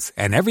documents,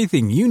 and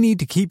everything you need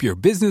to keep your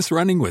business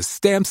running with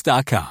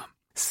Stamps.com.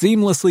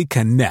 Seamlessly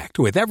connect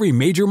with every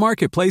major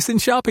marketplace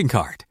and shopping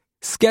cart.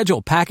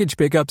 Schedule package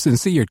pickups and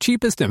see your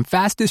cheapest and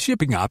fastest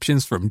shipping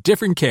options from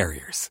different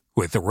carriers,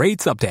 with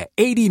rates up to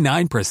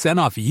 89%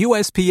 off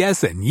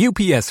USPS and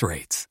UPS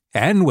rates.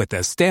 And with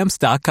the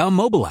Stamps.com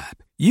mobile app,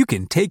 you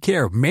can take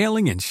care of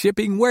mailing and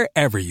shipping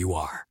wherever you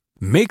are.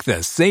 Make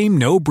the same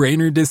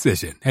no-brainer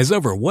decision as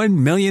over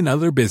 1 million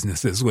other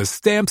businesses with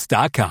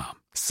Stamps.com.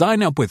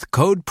 Sign up with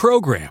code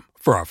PROGRAM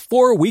for a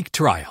 4-week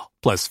trial,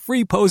 plus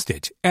free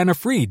postage and a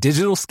free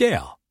digital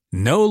scale.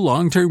 No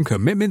long-term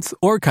commitments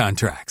or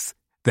contracts.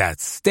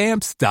 That's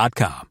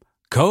Stamps.com.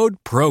 Code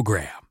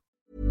PROGRAM.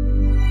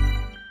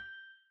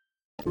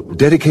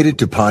 Dedicated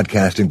to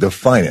podcasting the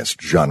finest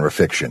genre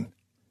fiction.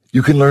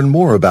 You can learn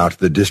more about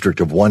the District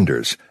of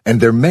Wonders and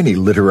their many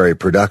literary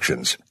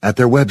productions at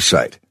their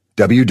website,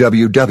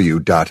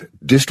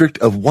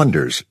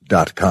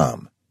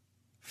 www.districtofwonders.com.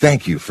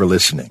 Thank you for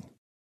listening.